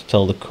forgot to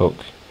tell the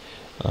cook.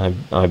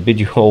 I bid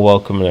you all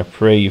welcome, and I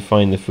pray you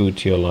find the food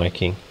to your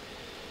liking.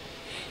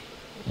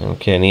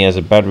 Okay, and he has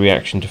a bad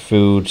reaction to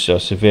food, so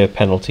severe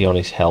penalty on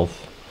his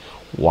health.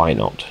 Why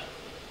not?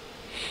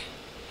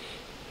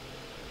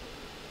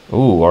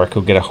 Ooh, or I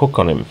could get a hook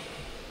on him.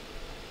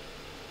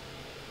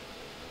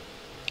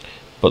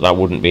 But that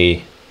wouldn't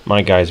be...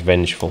 My guy's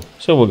vengeful,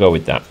 so we'll go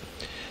with that.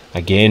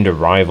 I gained a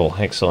rival.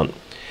 Excellent.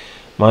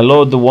 My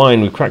lord, the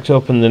wine. We cracked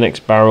open the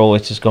next barrel.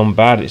 It has gone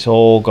bad. It's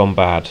all gone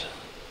bad.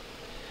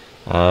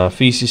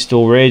 Feast is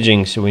still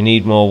raging, so we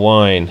need more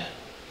wine.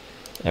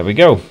 There we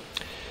go.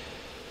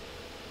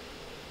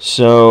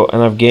 So,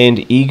 and I've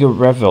gained eager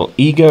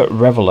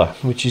reveler,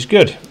 which is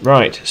good.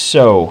 Right,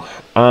 so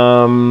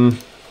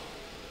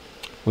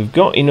we've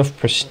got enough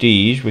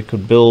prestige. We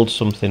could build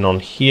something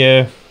on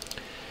here.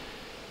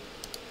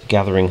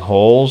 Gathering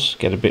halls,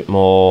 get a bit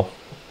more,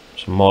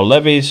 some more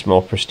levies,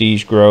 more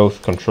prestige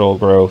growth, control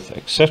growth,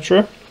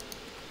 etc.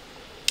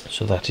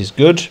 So that is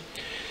good.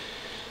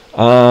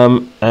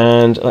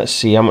 And let's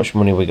see how much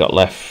money we got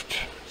left.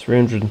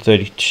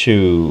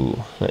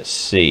 332. Let's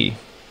see.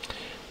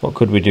 What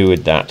could we do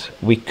with that?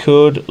 We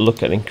could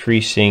look at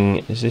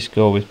increasing... Does this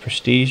go with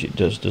prestige? It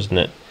does, doesn't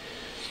it?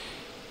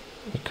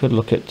 We could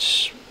look at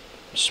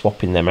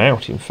swapping them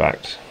out, in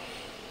fact.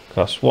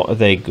 Because what are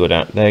they good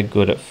at? They're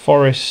good at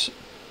forests.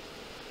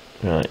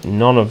 Right,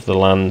 none of the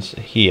lands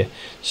here.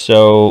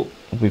 So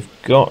we've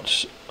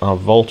got our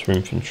Volta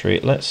infantry.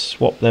 Let's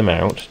swap them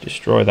out.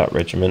 Destroy that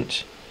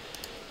regiment.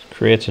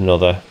 Create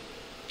another.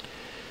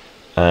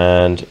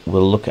 And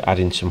we'll look at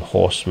adding some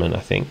horsemen,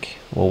 I think.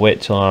 We'll wait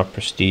till our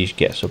prestige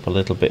gets up a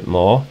little bit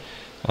more.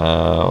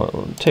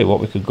 I'll tell you what,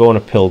 we could go on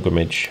a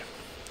pilgrimage.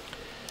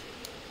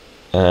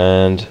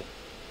 And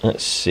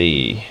let's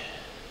see.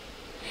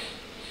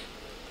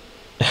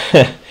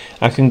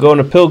 I can go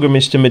on a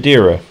pilgrimage to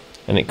Madeira,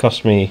 and it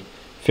costs me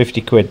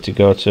 50 quid to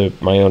go to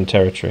my own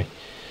territory.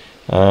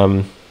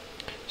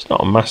 It's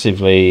not a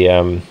massively...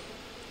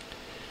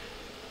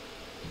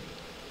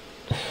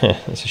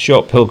 it's a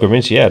short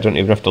pilgrimage. Yeah, I don't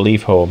even have to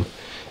leave home.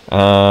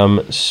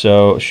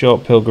 So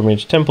short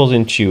pilgrimage, temples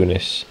in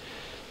Tunis,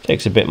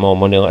 takes a bit more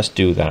money. Let's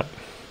do that.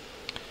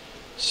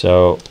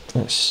 So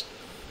let's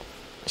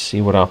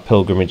see what our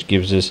pilgrimage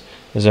gives us.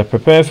 As I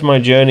prepare for my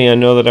journey, I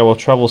know that I will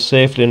travel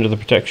safely under the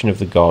protection of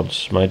the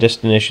gods. My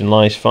destination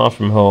lies far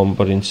from home,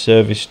 but in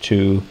service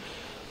to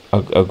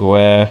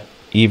Aguirre,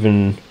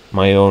 even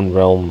my own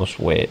realm must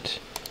wait.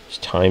 It's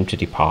time to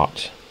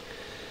depart.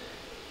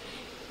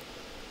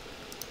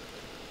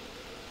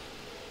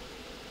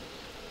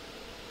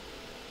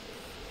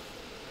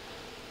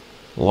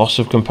 Loss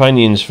of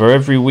companions. For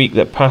every week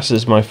that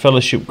passes, my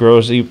fellowship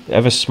grows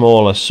ever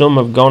smaller. Some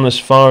have gone as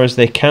far as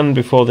they can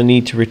before the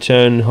need to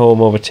return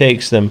home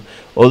overtakes them.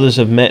 Others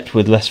have met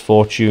with less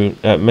fortunate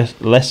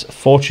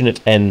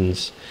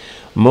ends.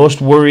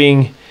 Most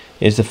worrying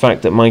is the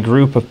fact that my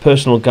group of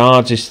personal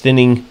guards is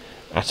thinning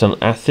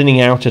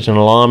out at an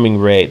alarming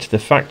rate. The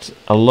fact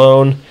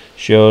alone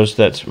shows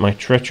that what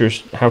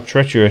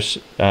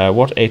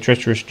a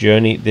treacherous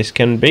journey this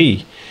can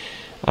be.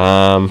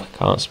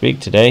 Can't speak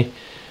today.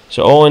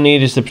 So all I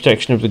need is the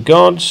protection of the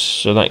gods,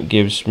 so that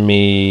gives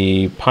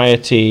me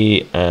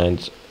piety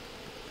and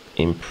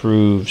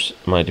improves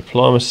my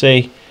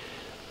diplomacy.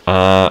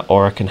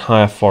 or I can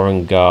hire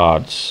foreign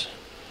guards.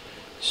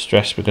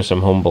 Stressed because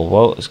I'm humble.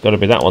 Well, it's got to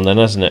be that one then,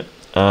 hasn't it?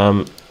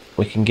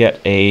 We can get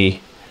a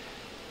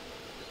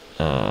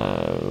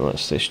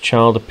what's this?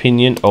 Child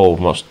opinion. Oh,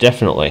 most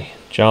definitely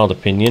child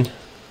opinion,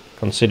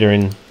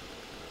 considering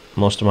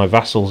most of my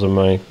vassals are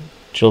my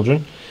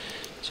children.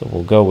 So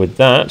we'll go with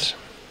that.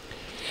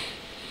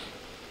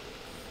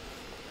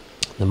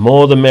 The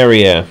more the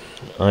merrier.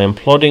 I am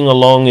plodding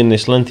along in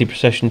this lengthy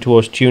procession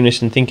towards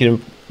Tunis and thinking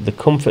of the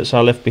comforts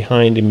I left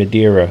behind in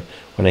Madeira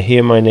when I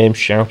hear my name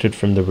shouted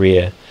from the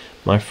rear.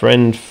 My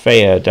friend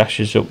Freya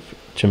dashes up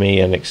to me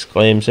and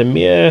exclaims,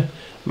 "Emir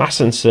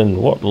Massenson,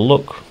 what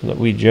luck that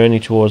we journey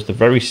towards the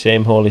very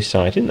same holy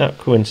site. Isn't that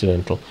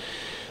coincidental?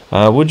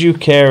 Would you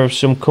care of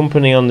some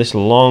company on this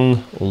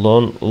long,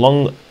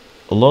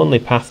 lonely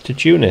path to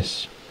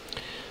Tunis?"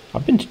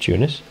 I've been to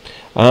Tunis.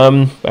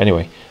 But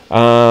anyway,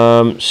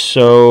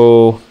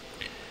 so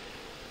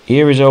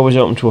ear is always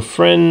open to a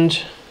friend.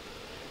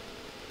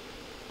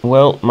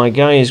 Well, my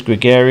guy is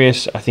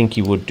gregarious. I think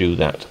he would do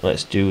that.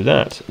 Let's do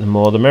that. The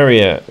more the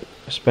merrier.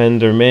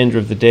 Spend the remainder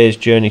of the day's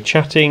journey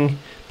chatting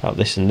about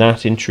this and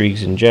that,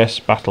 intrigues and jests,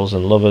 battles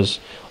and lovers,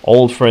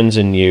 old friends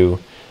and new.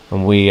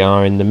 And we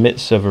are in the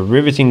midst of a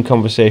riveting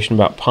conversation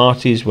about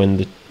parties when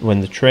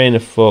the train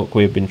of folk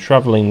we have been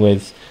travelling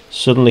with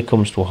suddenly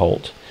comes to a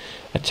halt.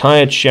 A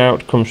tired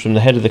shout comes from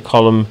the head of the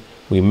column.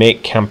 We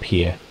make camp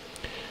here.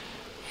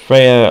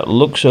 Freya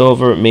looks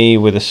over at me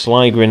with a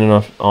sly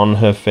grin on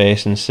her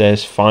face and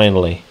says,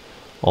 "Finally,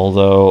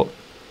 although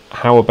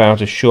how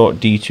about a short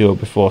detour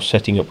before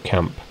setting up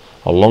camp?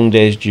 A long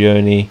day's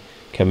journey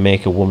can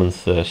make a woman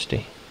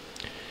thirsty."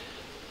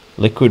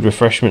 Liquid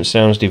refreshment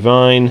sounds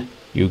divine.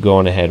 You go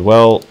on ahead.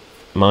 Well,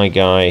 my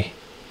guy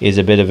is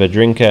a bit of a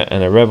drinker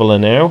and a reveller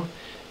now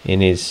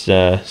in his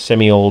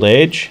semi-old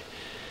age,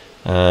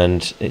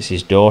 and it's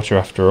his daughter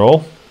after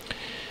all.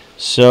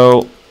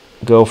 So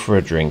go for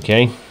a drink,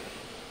 eh?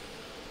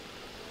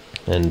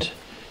 And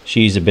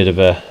she's a bit of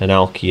an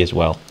alkie as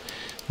well,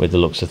 with the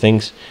looks of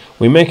things.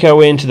 We make our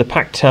way into the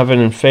packed tavern,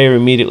 and Freya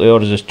immediately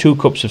orders us 2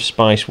 cups of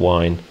spice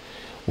wine.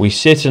 We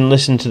sit and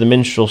listen to the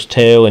minstrel's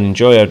tale and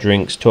enjoy our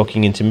drinks,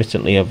 talking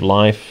intermittently of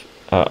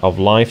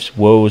life's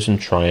woes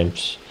and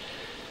triumphs.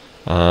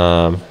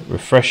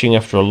 Refreshing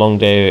after a long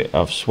day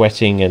of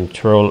sweating and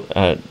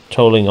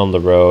tolling on the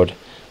road.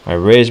 I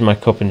raise my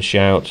cup and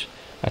shout,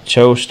 a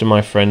toast to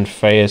my friend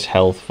Freya's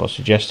health for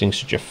suggesting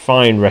such a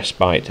fine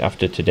respite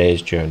after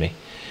today's journey.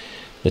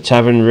 The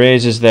tavern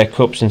raises their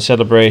cups in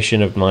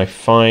celebration of my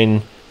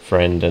fine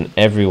friend, and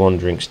everyone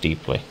drinks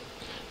deeply.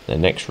 The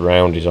next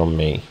round is on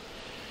me.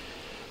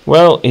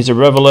 Well, he's a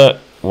reveller,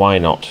 why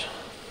not?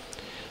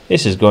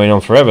 This is going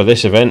on forever,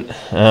 this event.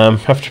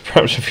 After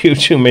perhaps a few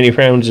too many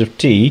rounds of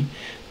tea.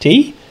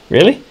 Tea?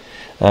 Really?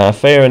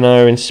 Freya and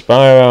I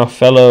inspire our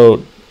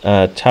fellow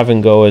tavern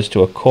goers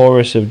to a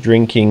chorus of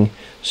drinking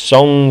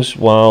songs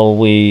while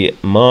we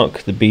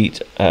mark the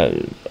beat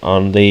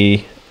upon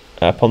the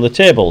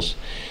tables.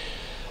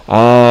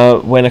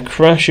 When a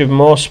crash of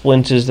more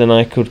splinters than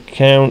I could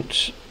care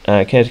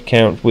to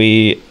count,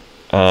 we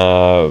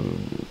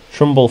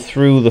trumble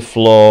through the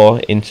floor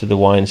into the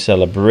wine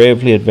cellar,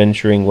 bravely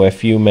adventuring where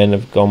few men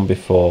have gone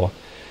before.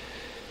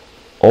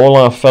 All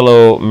our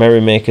fellow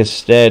merrymakers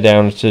stare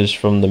down at us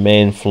from the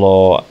main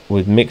floor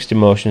with mixed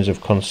emotions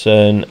of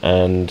concern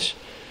and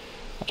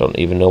I don't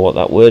even know what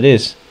that word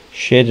is.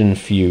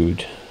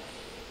 Schadenfreude.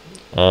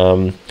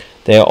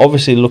 They are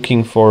obviously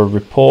looking for a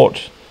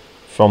report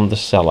from the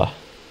cellar.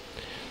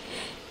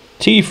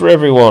 Tea for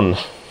everyone.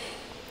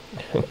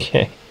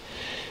 Okay.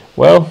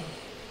 Well,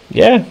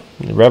 yeah,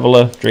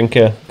 reveller,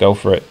 drinker, go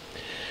for it.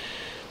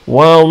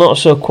 While we not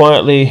so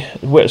quietly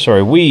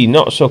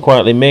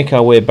make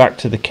our way back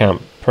to the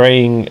camp,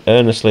 praying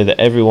earnestly that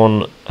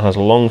everyone has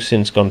long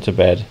since gone to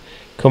bed.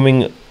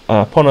 Coming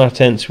upon our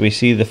tents, we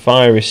see the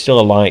fire is still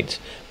alight,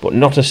 but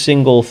not a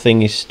single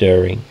thing is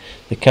stirring.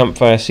 The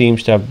campfire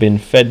seems to have been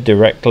fed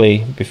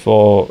directly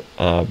before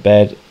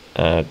bed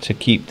to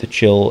keep the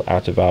chill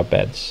out of our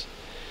beds.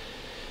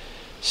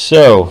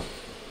 So,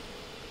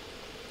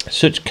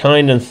 such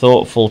kind and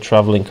thoughtful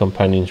travelling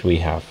companions we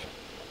have.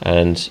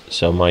 And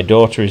so my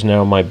daughter is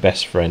now my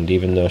best friend,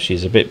 even though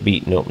she's a bit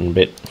beaten up and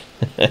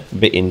a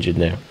bit injured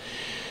now.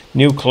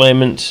 New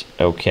claimant,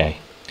 okay.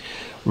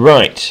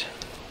 Right.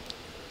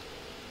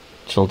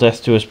 Till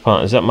death do us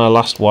part. Is that my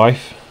last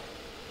wife?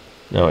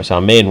 No, it's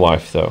our main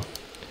wife though.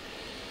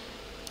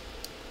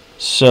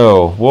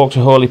 So, walk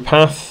to holy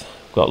path.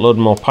 Got a load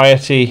more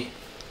piety.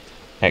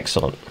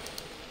 Excellent.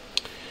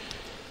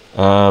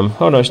 Oh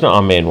no, it's not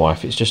our main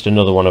wife. It's just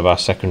another one of our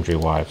secondary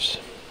wives.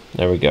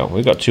 There we go.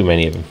 We've got too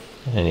many of them.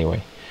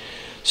 Anyway.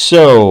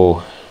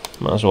 So,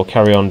 might as well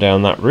carry on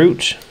down that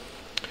route.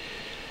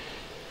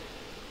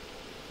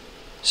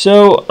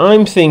 So,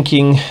 I'm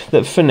thinking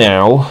that for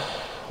now,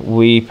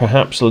 we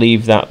perhaps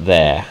leave that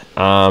there.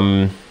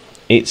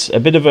 It's a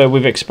bit of a...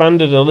 We've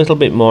expanded a little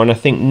bit more, and I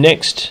think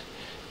next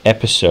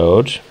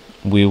episode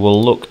we will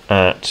look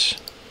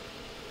at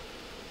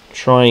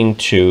trying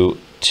to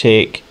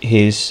take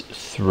his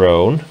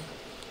throne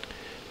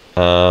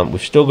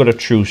We've still got a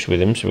truce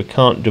with him, so we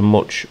can't do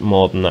much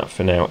more than that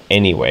for now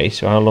anyway.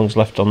 So how long's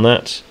left on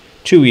that?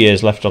 2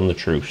 years left on the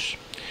truce.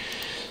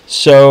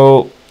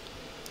 So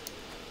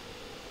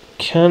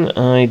can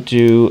I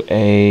do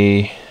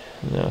a...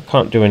 No, I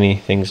can't do any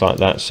things like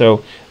that.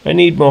 So I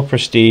need more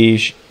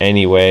prestige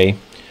anyway.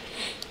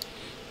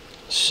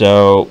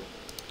 So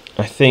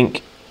I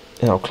think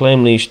I'll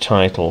claim liege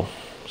title.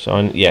 So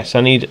yes,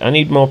 I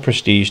need more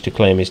prestige to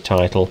claim his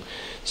title.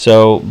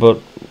 So,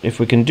 but if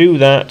we can do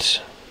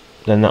that,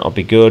 then that'll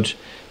be good.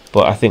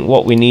 But I think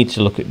what we need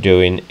to look at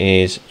doing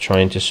is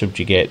trying to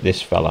subjugate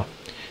this fella.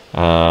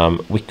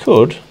 We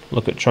could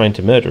look at trying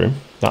to murder him.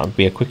 That would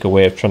be a quicker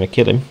way of trying to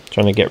kill him,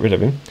 trying to get rid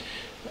of him.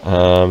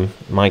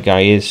 My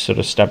guy is sort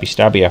of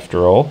stabby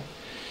after all.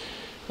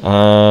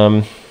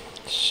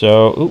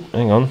 So, ooh,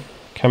 hang on,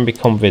 can be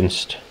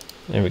convinced.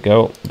 There we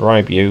go,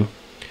 bribe you.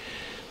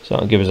 So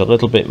that'll give us a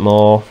little bit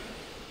more.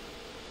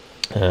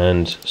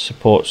 And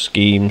support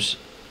schemes.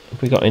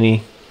 Have we got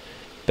any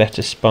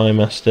better spy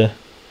master?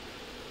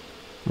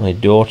 My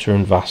daughter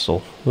and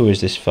vassal. Who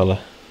is this fella?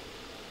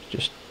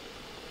 Just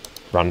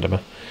randomer.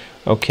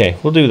 Okay,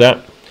 we'll do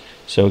that.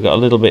 So we've got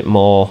a little bit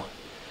more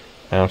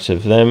out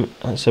of them.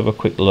 Let's have a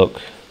quick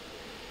look.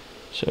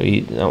 So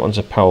that one's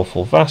a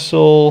powerful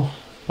vassal,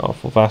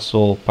 powerful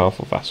vassal,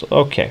 powerful vassal.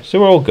 Okay,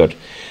 so we're all good.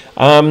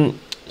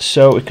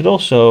 So we could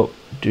also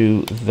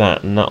do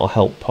that, and that'll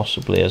help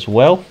possibly as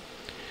well.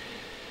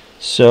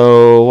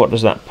 So what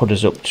does that put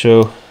us up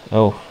to?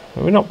 Oh,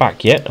 are we not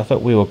back yet? I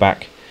thought we were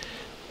back.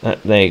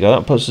 There you go,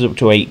 that puts us up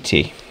to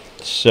 80.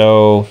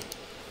 So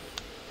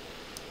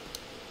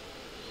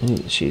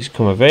she's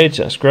come of age,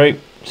 that's great.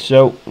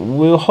 So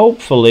we'll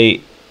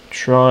hopefully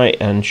try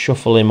and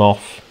shuffle him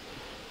off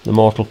the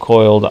mortal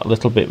coil that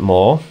little bit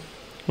more.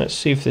 Let's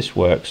see if this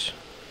works.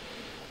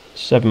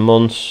 7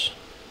 months.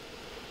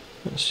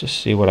 Let's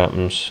just see what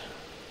happens.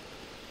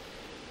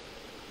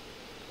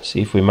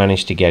 See if we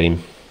manage to get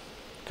him.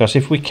 Because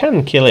if we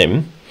can kill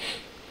him,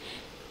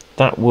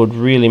 that would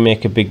really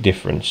make a big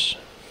difference.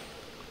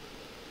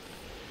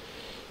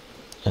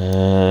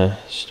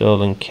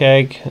 Stolen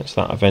keg, that's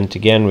that event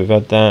again, we've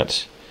had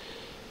that.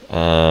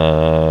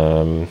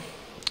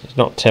 It's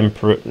not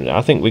temperate.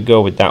 I think we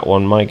go with that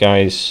one. My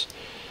guy's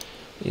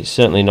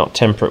certainly not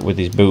temperate with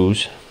his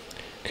booze.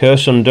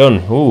 Curse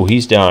undone. Ooh,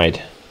 he's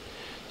died.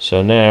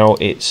 So now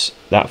it's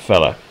that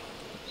fella.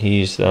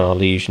 He's our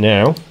liege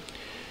now.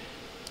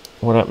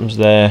 What happens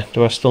there?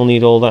 Do I still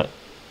need all that?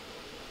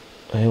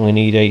 I only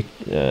need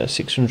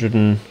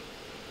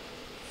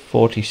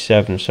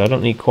 647, so I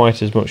don't need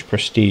quite as much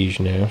prestige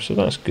now, so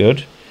that's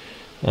good.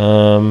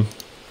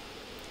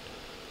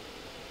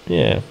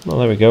 Yeah, well,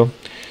 there we go.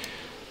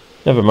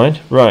 Never mind.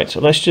 Right, so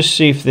let's just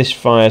see if this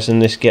fires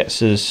and this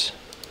gets us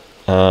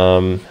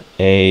oh,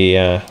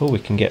 we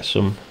can get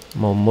some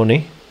more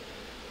money.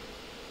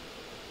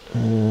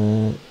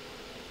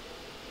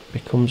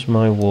 Becomes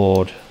my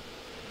ward.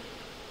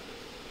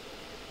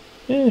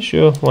 Yeah,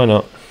 sure, why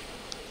not?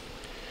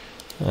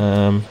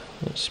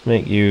 Let's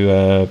make you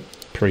a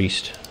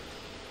priest.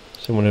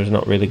 Someone who's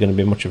not really going to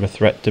be much of a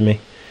threat to me.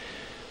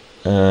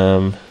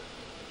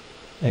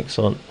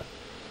 Excellent.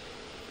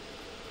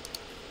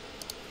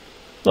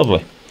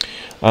 Lovely.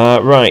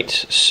 Right,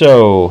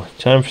 so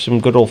time for some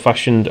good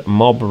old-fashioned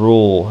mob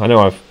rule. I know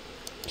I've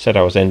said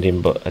I was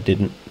ending, but I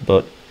didn't.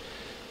 But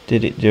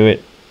did it do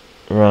it?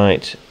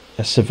 Right.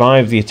 I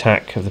survived the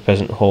attack of the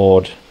peasant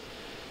horde.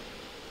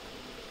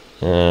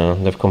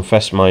 They've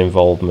confessed my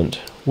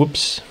involvement.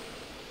 Whoops.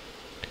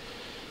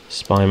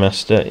 Spy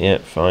master. Yeah,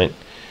 fine.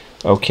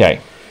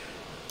 Okay.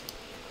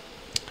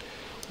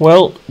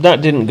 Well,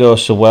 that didn't go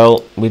so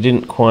well. We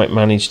didn't quite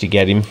manage to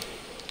get him.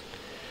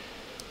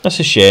 That's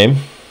a shame.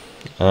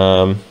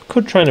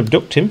 Could try and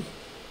abduct him.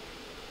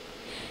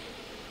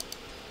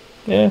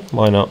 Yeah,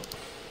 why not?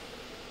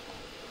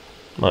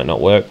 Might not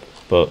work,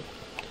 but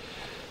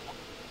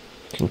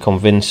can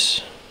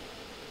convince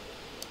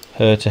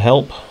her to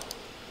help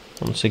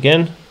once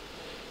again.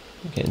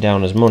 Getting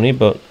down as money,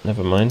 but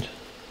never mind.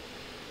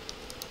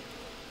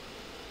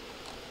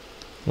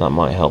 That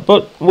might help,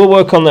 but we'll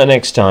work on that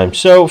next time.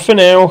 So for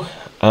now,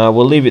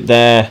 we'll leave it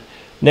there.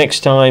 Next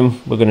time,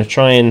 we're going to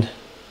try and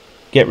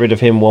get rid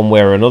of him one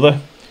way or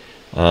another,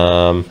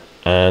 and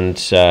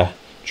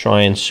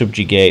try and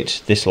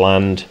subjugate this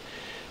land.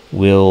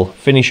 We'll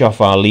finish off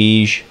our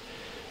liege,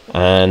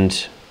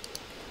 and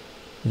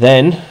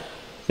then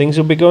things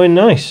will be going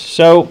nice.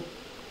 So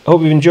I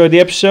hope you've enjoyed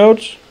the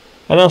episode,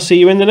 and I'll see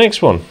you in the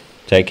next one.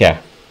 Take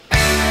care.